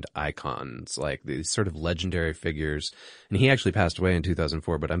mind icons, like these sort of legendary figures. And he actually passed away in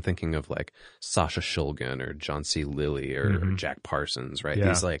 2004, but I'm thinking of like Sasha Shulgin or John C. Lilly or Jack Parsons, right?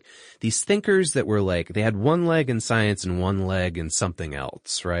 Yeah. These thinkers that were like, they had one leg in science and one leg in something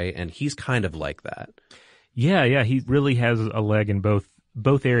else, right? And he's kind of like that. Yeah, he really has a leg in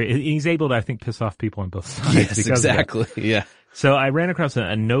both areas. He's able to, I think, piss off people on both sides. Yes, exactly. Yeah. So I ran across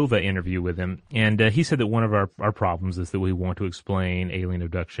a Nova interview with him, and he said that one of our problems is that we want to explain alien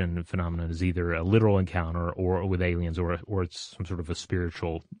abduction phenomenon as either a literal encounter or with aliens or it's some sort of a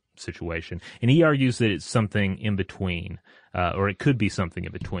spiritual situation. And he argues that it's something in between, or it could be something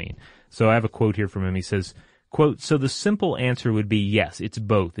in between. So I have a quote here from him. He says, quote, "So the simple answer would be yes, it's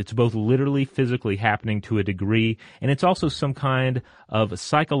both. It's both literally, physically happening to a degree, and it's also some kind of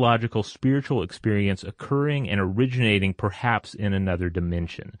psychological, spiritual experience occurring and originating perhaps in another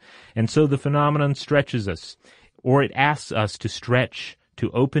dimension. And so the phenomenon stretches us, or it asks us to stretch, to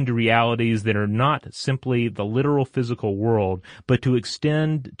open to realities that are not simply the literal physical world, but to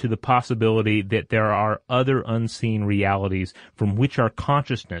extend to the possibility that there are other unseen realities from which our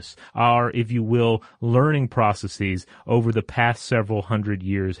consciousness, our, if you will, learning processes over the past several hundred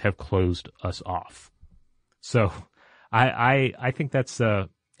years have closed us off." So I think that's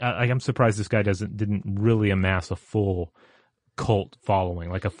I'm surprised this guy didn't really amass a full cult following,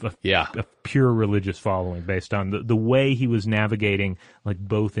 like a pure religious following based on the way he was navigating like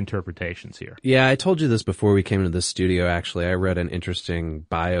both interpretations here. Yeah, I told you this before we came into the studio, actually. I read an interesting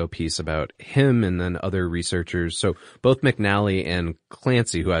bio piece about him and then other researchers. So both McNally and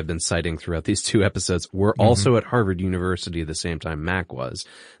Clancy, who I've been citing throughout these two episodes, were also at Harvard University at the same time Mack was.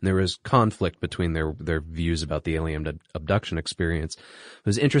 And there was conflict between their views about the alien abduction experience. It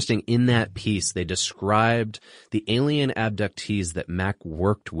was interesting. In that piece, they described the alien abductees that Mack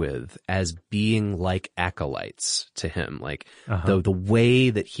worked with as being like acolytes to him. Like the way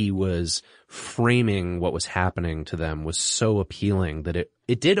that he was framing what was happening to them was so appealing that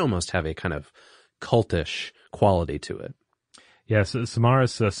it did almost have a kind of cultish quality to it. Yeah, so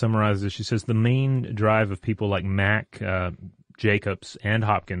Samaras summarizes, she says, the main drive of people like Mack, Jacobs, and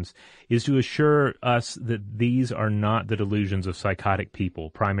Hopkins is to assure us that these are not the delusions of psychotic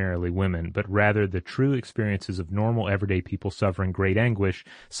people, primarily women, but rather the true experiences of normal everyday people suffering great anguish,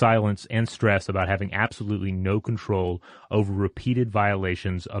 silence, and stress about having absolutely no control over repeated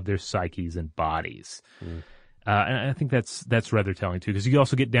violations of their psyches and bodies. And I think that's rather telling too, because you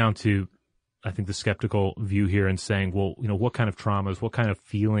also get down to, I think, the skeptical view here and saying, well, what kind of traumas, what kind of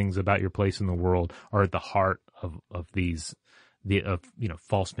feelings about your place in the world are at the heart of these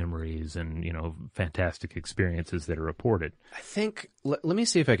false memories and, fantastic experiences that are reported. I think, let me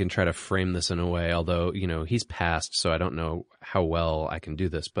see if I can try to frame this in a way, although, he's passed, so I don't know how well I can do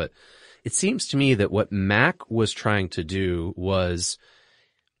this, but it seems to me that what Mack was trying to do was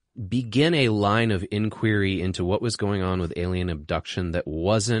begin a line of inquiry into what was going on with alien abduction that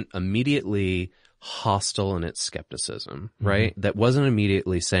wasn't immediately hostile in its skepticism, right? That wasn't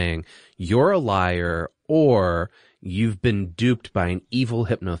immediately saying, you're a liar or you've been duped by an evil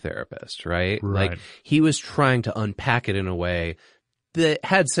hypnotherapist, right? Like, he was trying to unpack it in a way that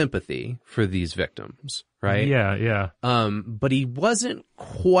had sympathy for these victims, right? Yeah. But he wasn't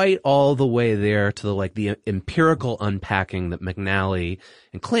quite all the way there to the empirical unpacking that McNally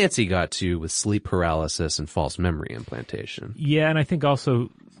and Clancy got to with sleep paralysis and false memory implantation. Yeah, and I think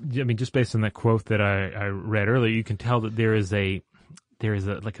also, just based on that quote that I read earlier, you can tell that there is a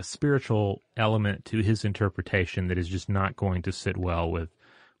spiritual element to his interpretation that is just not going to sit well with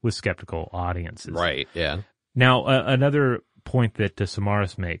skeptical audiences. Right, yeah. Now, another point that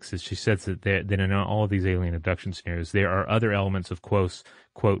Samaras makes is she says that in all of these alien abduction scenarios, there are other elements of,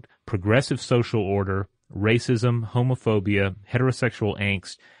 quote, progressive social order, racism, homophobia, heterosexual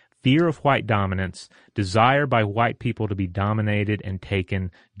angst, fear of white dominance, desire by white people to be dominated and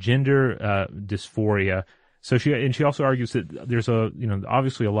taken, gender dysphoria. So she also argues that there's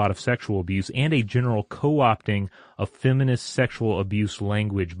obviously a lot of sexual abuse and a general co-opting of feminist sexual abuse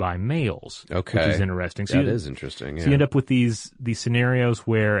language by males. Okay. Which is interesting. That is interesting. Yeah. So you end up with these scenarios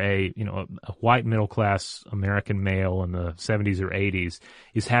where a white middle class American male in the 70s or 80s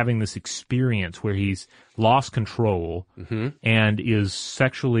is having this experience where he's lost control and is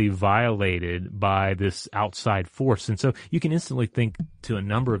sexually violated by this outside force. And so you can instantly think to a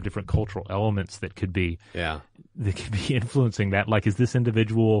number of different cultural elements that could be influencing that. Like, is this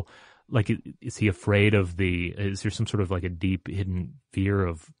individual, like, is he afraid of is there some sort of like a deep hidden fear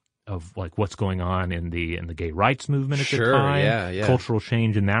of like what's going on in the gay rights movement at the time? Yeah. Cultural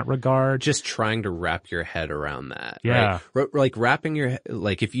change in that regard. Just trying to wrap your head around that. Yeah. Right? Like wrapping your,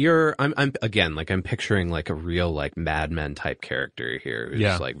 like if you're, I'm picturing like a real like Mad Men type character here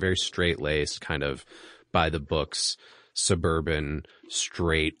who's like very straight-laced, kind of by the books, suburban,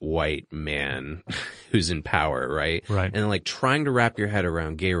 straight white man who's in power, right? Right. And like trying to wrap your head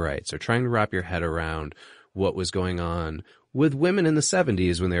around gay rights or trying to wrap your head around what was going on with women in the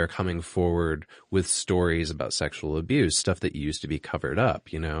 70s when they were coming forward with stories about sexual abuse, stuff that used to be covered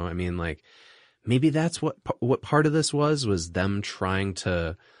up, you know? I mean, like, maybe that's what part of this was them trying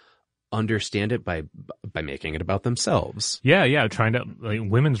to understand it by making it about themselves. Yeah, trying to, like,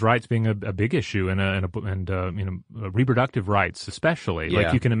 women's rights being a big issue and reproductive rights especially. Yeah.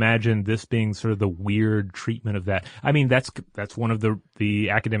 Like, you can imagine this being sort of the weird treatment of that. I mean, that's one of the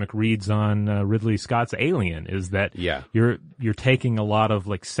academic reads on Ridley Scott's Alien, is that you're taking a lot of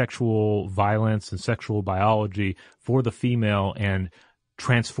like sexual violence and sexual biology for the female and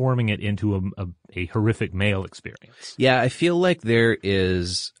transforming it into a horrific male experience. Yeah, I feel like there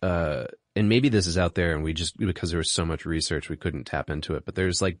is, and maybe this is out there and we just, because there was so much research, we couldn't tap into it, but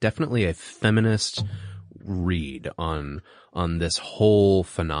there's like definitely a feminist read on this whole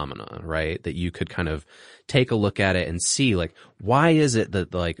phenomena, right? That you could kind of take a look at it and see, like, why is it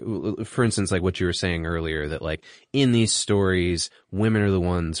that, like, for instance, like what you were saying earlier, that like in these stories, women are the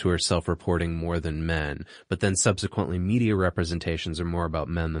ones who are self-reporting more than men, but then subsequently media representations are more about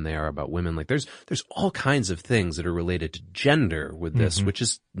men than they are about women. Like there's all kinds of things that are related to gender with this, which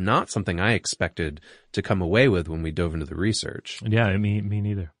is not something I expected to come away with when we dove into the research. Yeah, me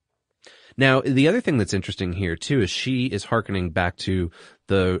neither. Now, the other thing that's interesting here, too, is she is hearkening back to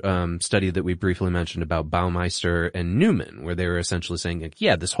the study that we briefly mentioned about Baumeister and Newman, where they were essentially saying, like,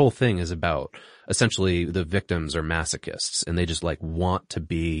 yeah, this whole thing is about essentially the victims are masochists, and they just, like, want to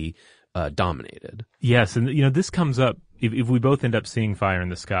be dominated. Yes, and, you know, this comes up, if we both end up seeing Fire in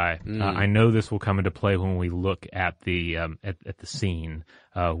the Sky, I know this will come into play when we look at the scene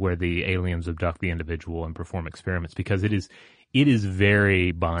where the aliens abduct the individual and perform experiments, because it is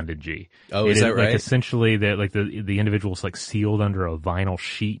very bondagey. Oh, is that right? Like essentially, the individual's like sealed under a vinyl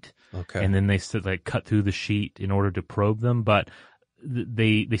sheet, and then they like cut through the sheet in order to probe them. But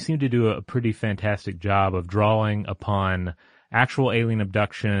they seem to do a pretty fantastic job of drawing upon actual alien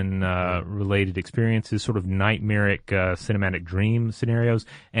abduction related experiences, sort of nightmaric cinematic dream scenarios,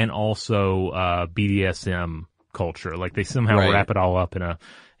 and also BDSM culture. Like they somehow wrap it all up in a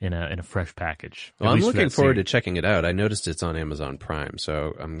fresh package. Well, I'm looking forward to checking it out. I noticed it's on Amazon Prime,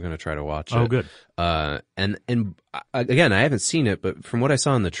 so I'm going to try to watch it. Oh, good. And again, I haven't seen it, but from what I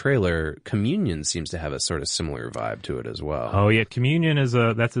saw in the trailer, Communion seems to have a sort of similar vibe to it as well. Oh yeah, Communion is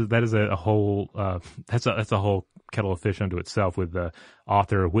a whole kettle of fish unto itself, with the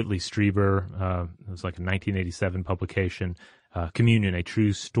author Whitley Strieber. It was like a 1987 publication. Communion, a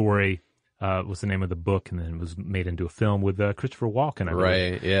true story. Was the name of the book, and then it was made into a film with Christopher Walken, I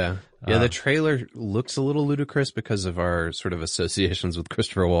believe. Right, yeah. Yeah, the trailer looks a little ludicrous because of our sort of associations with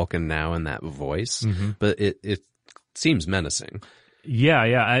Christopher Walken now and that voice, but it seems menacing.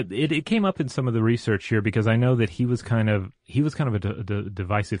 Yeah. It came up in some of the research here, because I know that he was kind of a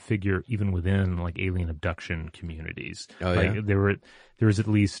divisive figure even within like alien abduction communities. Oh, like, yeah. there was at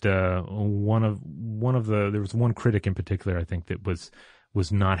least there was one critic in particular, I think, that was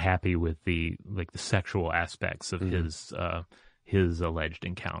not happy with the sexual aspects of his alleged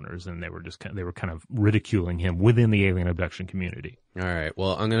encounters, and they were kind of ridiculing him within the alien abduction community. All right.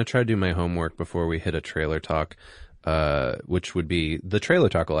 Well, I'm going to try to do my homework before we hit a trailer talk, which would be, the trailer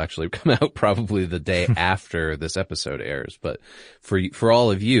talk will actually come out probably the day after this episode airs. But for all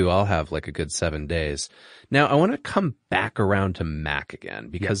of you, I'll have like a good 7 days. Now, I want to come back around to Mac again,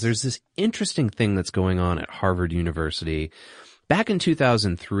 because there's this interesting thing that's going on at Harvard University. Back in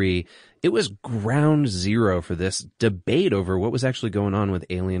 2003, it was ground zero for this debate over what was actually going on with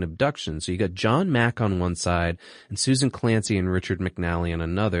alien abduction. So you got John Mack on one side and Susan Clancy and Richard McNally on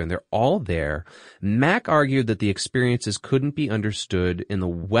another, and they're all there. Mack argued that the experiences couldn't be understood in the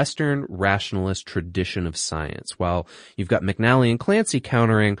Western rationalist tradition of science, while you've got McNally and Clancy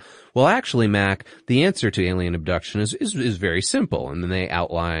countering, well, actually, Mack, the answer to alien abduction is very simple. And then they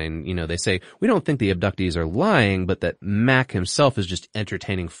outline, they say, we don't think the abductees are lying, but that Mack himself is just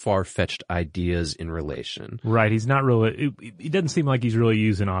entertaining far-fetched ideas in relation. Right. He's not really, it doesn't seem like he's really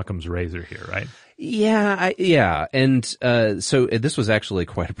using Occam's razor here, right? Yeah. And so this was actually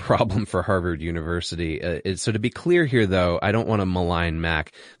quite a problem for Harvard University. So to be clear here, though, I don't want to malign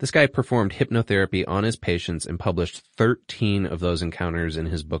Mack. This guy performed hypnotherapy on his patients and published 13 of those encounters in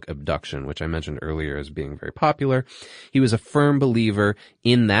his book Abduction, which I mentioned earlier as being very popular. He was a firm believer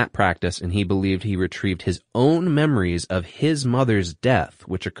in that practice, and he believed he retrieved his own memories of his mother's death,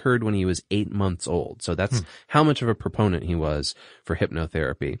 which occurred when he was 8 months old. So that's how much of a proponent he was for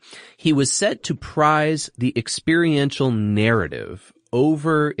hypnotherapy. He was said to prize the experiential narrative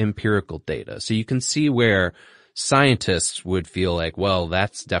over empirical data. So you can see where scientists would feel like, well,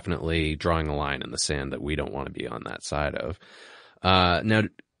 that's definitely drawing a line in the sand that we don't want to be on that side of. Now,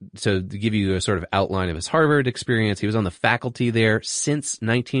 so to give you a sort of outline of his Harvard experience, he was on the faculty there since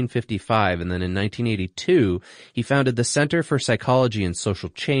 1955, and then in 1982, he founded the Center for Psychology and Social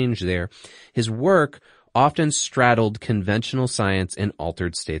Change there. His work often straddled conventional science and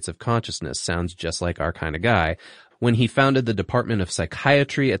altered states of consciousness. Sounds just like our kind of guy. When he founded the Department of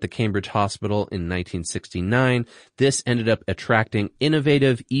Psychiatry at the Cambridge Hospital in 1969, this ended up attracting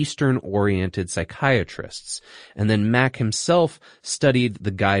innovative Eastern-oriented psychiatrists. And then Mack himself studied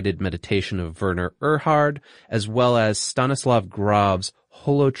the guided meditation of Werner Erhard, as well as Stanislav Grob's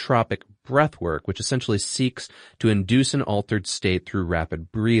holotropic breathwork, which essentially seeks to induce an altered state through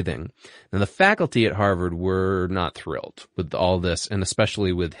rapid breathing. Now, the faculty at Harvard were not thrilled with all this, and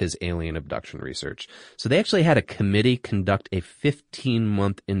especially with his alien abduction research. So they actually had a committee conduct a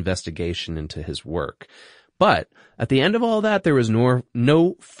 15-month investigation into his work. But at the end of all that, there was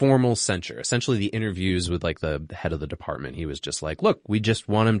no formal censure. Essentially, the interviews with the head of the department, he was just like, look, we just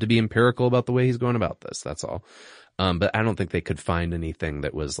want him to be empirical about the way he's going about this. That's all. But I don't think they could find anything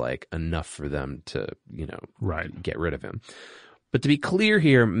that was enough for them to, get rid of him. But to be clear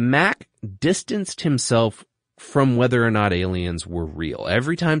here, Mack distanced himself from whether or not aliens were real.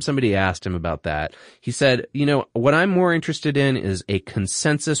 Every time somebody asked him about that, he said, what I'm more interested in is a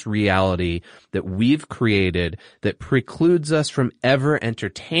consensus reality that we've created that precludes us from ever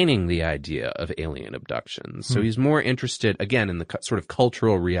entertaining the idea of alien abductions. So he's more interested, again, in the sort of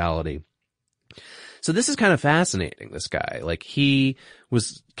cultural reality. So this is kind of fascinating, this guy. He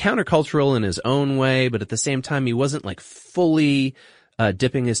was countercultural in his own way, but at the same time, he wasn't fully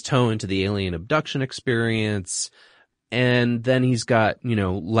dipping his toe into the alien abduction experience. And then he's got,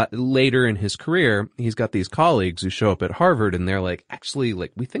 later in his career, he's got these colleagues who show up at Harvard and they're actually,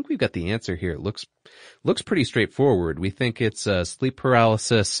 we think we've got the answer here. It looks pretty straightforward. We think it's sleep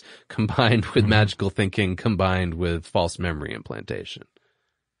paralysis combined with magical thinking combined with false memory implantation.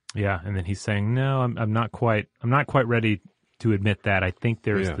 Yeah, and then he's saying, "No, I'm not quite ready to admit that. I think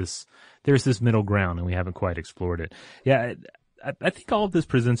there's this middle ground, and we haven't quite explored it." Yeah, I think all of this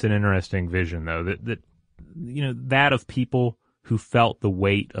presents an interesting vision, though, that of people who felt the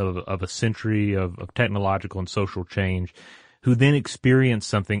weight of a century of technological and social change, who then experienced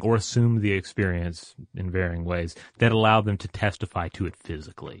something or assumed the experience in varying ways that allowed them to testify to it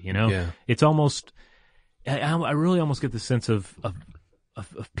physically. Yeah. It's almost, I really almost get the sense of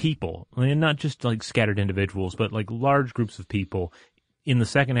people, and not just scattered individuals, but large groups of people in the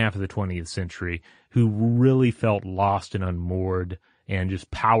second half of the 20th century who really felt lost and unmoored and just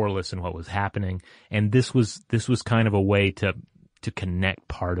powerless in what was happening. And this was kind of a way to connect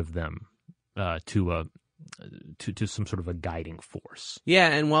part of them to some sort of a guiding force. Yeah,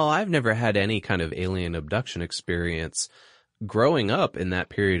 and while I've never had any kind of alien abduction experience, growing up in that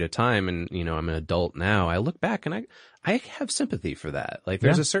period of time, and I'm an adult now, I look back and I have sympathy for that.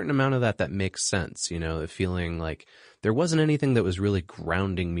 There's a certain amount of that makes sense, the feeling like there wasn't anything that was really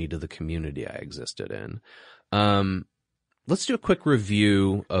grounding me to the community I existed in. Let's do a quick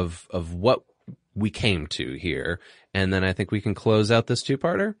review of what we came to here, and then I think we can close out this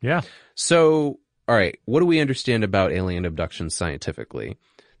two-parter. Yeah. So, all right, what do we understand about alien abduction scientifically?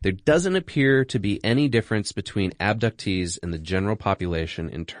 There doesn't appear to be any difference between abductees and the general population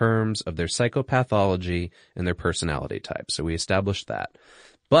in terms of their psychopathology and their personality type. So we established that.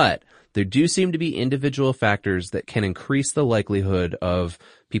 But there do seem to be individual factors that can increase the likelihood of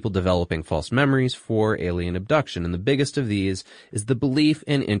people developing false memories for alien abduction. And the biggest of these is the belief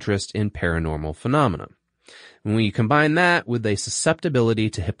and interest in paranormal phenomena. When you combine that with a susceptibility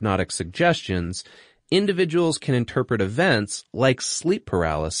to hypnotic suggestions, individuals can interpret events like sleep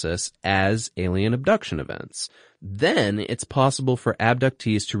paralysis as alien abduction events. Then it's possible for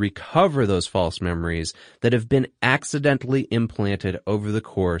abductees to recover those false memories that have been accidentally implanted over the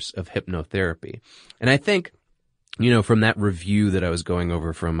course of hypnotherapy. And I think, from that review that I was going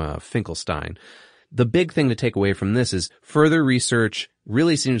over from Finkelstein, the big thing to take away from this is further research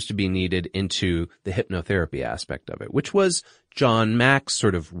really seems to be needed into the hypnotherapy aspect of it, which was John Mack's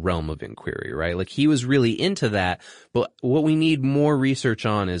sort of realm of inquiry, right? Like he was really into that, but what we need more research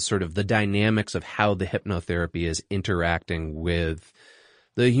on is sort of the dynamics of how the hypnotherapy is interacting with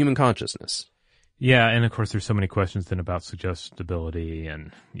the human consciousness. Yeah, and of course there's so many questions then about suggestibility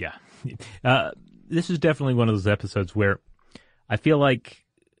and this is definitely one of those episodes where I feel like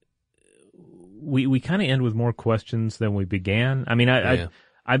we kind of end with more questions than we began. I mean,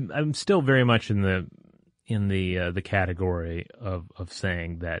 I'm still very much in the category of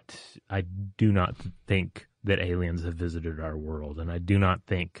saying that I do not think that aliens have visited our world, and I do not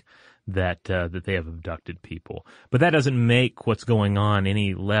think that they have abducted people. But that doesn't make what's going on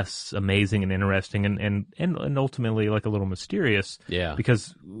any less amazing and interesting and ultimately like a little mysterious. Yeah.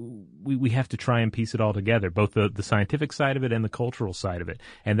 Because we have to try and piece it all together, both the scientific side of it and the cultural side of it.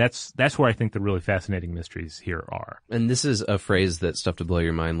 And that's where I think the really fascinating mysteries here are. And this is a phrase that Stuff to Blow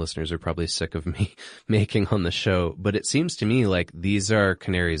Your Mind listeners are probably sick of me making on the show, but it seems to me like these are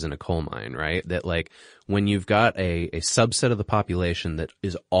canaries in a coal mine, right? That like when you've got a subset of the population that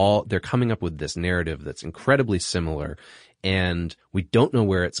is they're coming up with this narrative that's incredibly similar and we don't know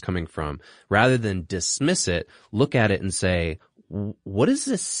where it's coming from, rather than dismiss it, look at it and say, what is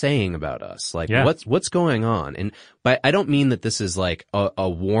this saying about us? Like, what's going on? And I don't mean that this is like a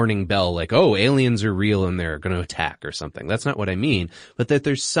warning bell, like, oh, aliens are real and they're going to attack or something. That's not what I mean. But that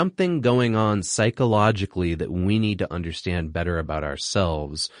there's something going on psychologically that we need to understand better about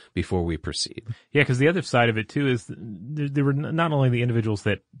ourselves before we proceed. Yeah, because the other side of it too is there were not only the individuals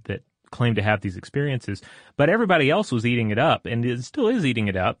that claim to have these experiences, but everybody else was eating it up, and it still is eating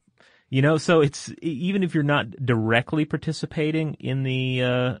it up. So it's, even if you're not directly participating in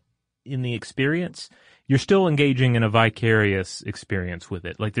the experience, you're still engaging in a vicarious experience with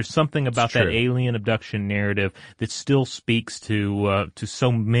it. Like there's something about that alien abduction narrative that still speaks to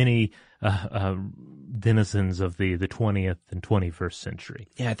so many denizens of the 20th and 21st century.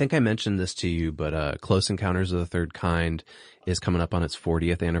 Yeah, I think I mentioned this to you, but Close Encounters of the Third Kind is coming up on its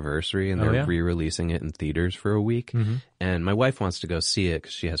 40th anniversary, and they're re-releasing it in theaters for a week. Mm-hmm. And my wife wants to go see it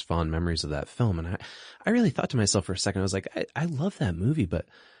because she has fond memories of that film. And I really thought to myself for a second, I was like, I love that movie, but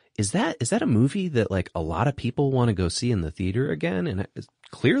is that a movie that like a lot of people want to go see in the theater again? And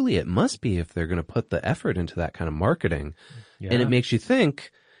clearly it must be if they're going to put the effort into that kind of marketing. Yeah. And it makes you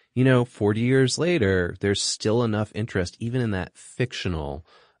think, 40 years later, there's still enough interest, even in that fictional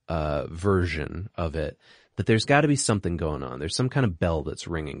version of it, that there's got to be something going on. There's some kind of bell that's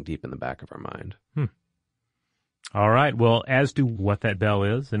ringing deep in the back of our mind. All right. Well, as to what that bell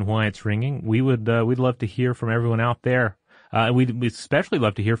is and why it's ringing, we'd love to hear from everyone out there. We'd especially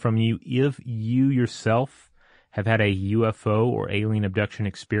love to hear from you if you yourself have had a UFO or alien abduction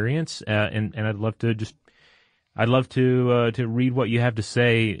experience, and I'd love to read what you have to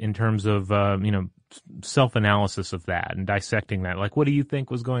say in terms of self-analysis of that and dissecting that. Like, what do you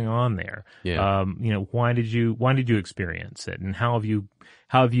think was going on there? Yeah. Why did you experience it, and how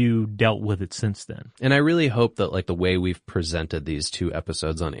have you dealt with it since then? And I really hope that like the way we've presented these two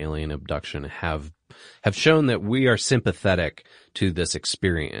episodes on alien abduction have shown that we are sympathetic to this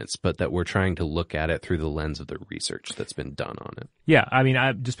experience, but that we're trying to look at it through the lens of the research that's been done on it. Yeah, I mean,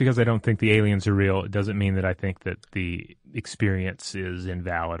 just because I don't think the aliens are real, it doesn't mean that I think that the experience is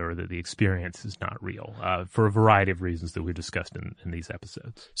invalid or that the experience is not real, for a variety of reasons that we've discussed in these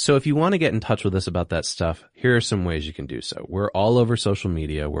episodes. So if you want to get in touch with us about that stuff, here are some ways you can do so. We're all over social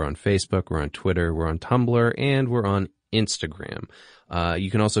media. We're on Facebook, we're on Twitter, we're on Tumblr, and we're on Instagram. You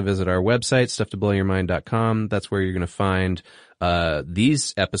can also visit our website, stufftoblowyourmind.com. That's where you're going to find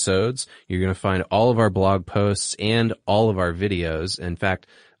these episodes. You're going to find all of our blog posts and all of our videos. In fact,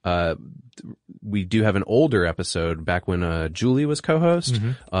 we do have an older episode back when Julie was co-host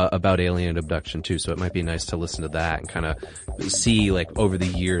about alien abduction too. So it might be nice to listen to that and kind of see like over the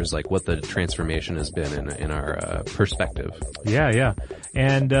years like what the transformation has been in our perspective. Yeah.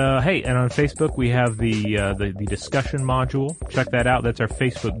 And hey, and on Facebook we have the discussion module. Check that out. That's our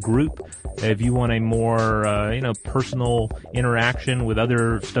Facebook group. If you want a more personal interaction with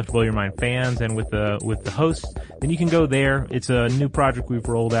other Stuff to Blow Your Mind fans and with the hosts, then you can go there. It's a new project we've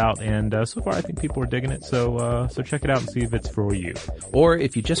rolled out, and so far I think people are digging it. So check it out and see if it's for you. Or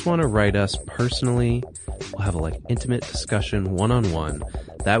if you just want to write us personally, we'll have a intimate discussion one-on-one.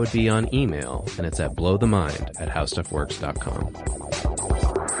 That would be on email, and it's at blowthemind@howstuffworks.com.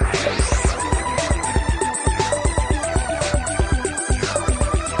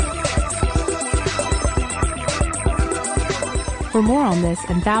 For more on this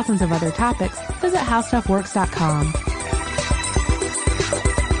and thousands of other topics, visit howstuffworks.com.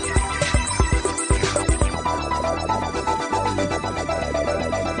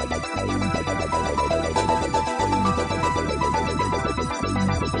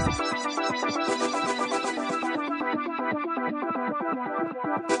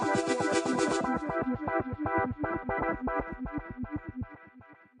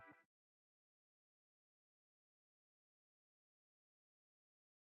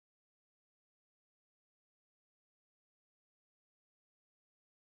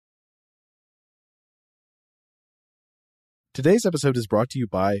 Today's episode is brought to you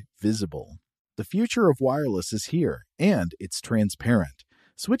by Visible. The future of wireless is here, and it's transparent.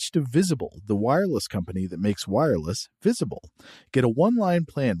 Switch to Visible, the wireless company that makes wireless visible. Get a one-line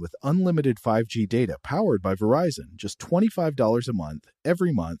plan with unlimited 5G data powered by Verizon, just $25 a month,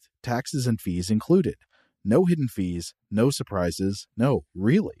 every month, taxes and fees included. No hidden fees, no surprises, no,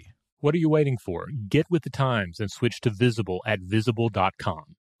 really. What are you waiting for? Get with the times and switch to Visible at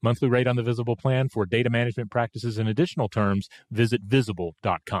Visible.com. Monthly rate on the Visible plan. For data management practices and additional terms, visit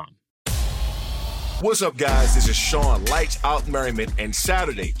Visible.com. What's up, guys? This is Sean Lights Out Merriman, and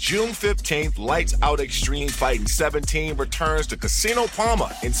Saturday, June 15th, Lights Out Extreme Fighting 17 returns to Casino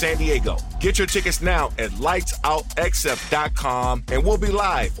Palma in San Diego. Get your tickets now at lightsoutxf.com, and we'll be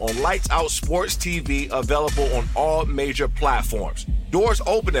live on Lights Out Sports TV, available on all major platforms. Doors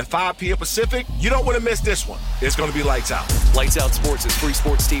open at 5 p.m. Pacific. You don't want to miss this one. It's going to be lights out. Lights Out Sports is free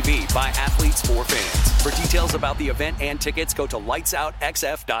sports TV by athletes for fans. For details about the event and tickets, go to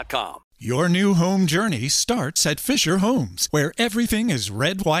lightsoutxf.com. Your new home journey starts at Fisher Homes, where everything is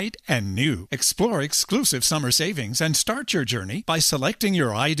red, white, and new. Explore exclusive summer savings and start your journey by selecting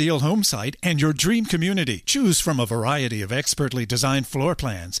your ideal home site and your dream community. Choose from a variety of expertly designed floor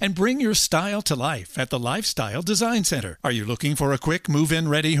plans and bring your style to life at the Lifestyle Design Center. Are you looking for a quick move-in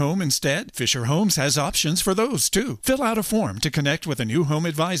ready home instead? Fisher Homes has options for those too. Fill out a form to connect with a new home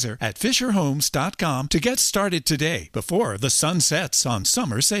advisor at fisherhomes.com to get started today before the sun sets on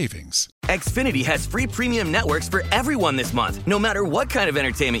summer savings. Xfinity has free premium networks for everyone this month, no matter what kind of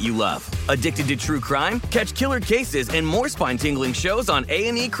entertainment you love. Addicted to true crime? Catch killer cases and more spine-tingling shows on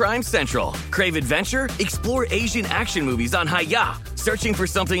A&E Crime Central. Crave adventure? Explore Asian action movies on Hi-YAH. Searching for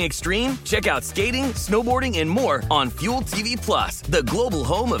something extreme? Check out skating, snowboarding, and more on Fuel TV Plus, the global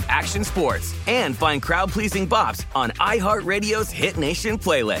home of action sports. And find crowd-pleasing bops on iHeartRadio's Hit Nation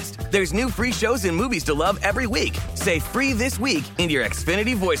playlist. There's new free shows and movies to love every week. Say free this week in your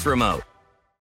Xfinity voice remote.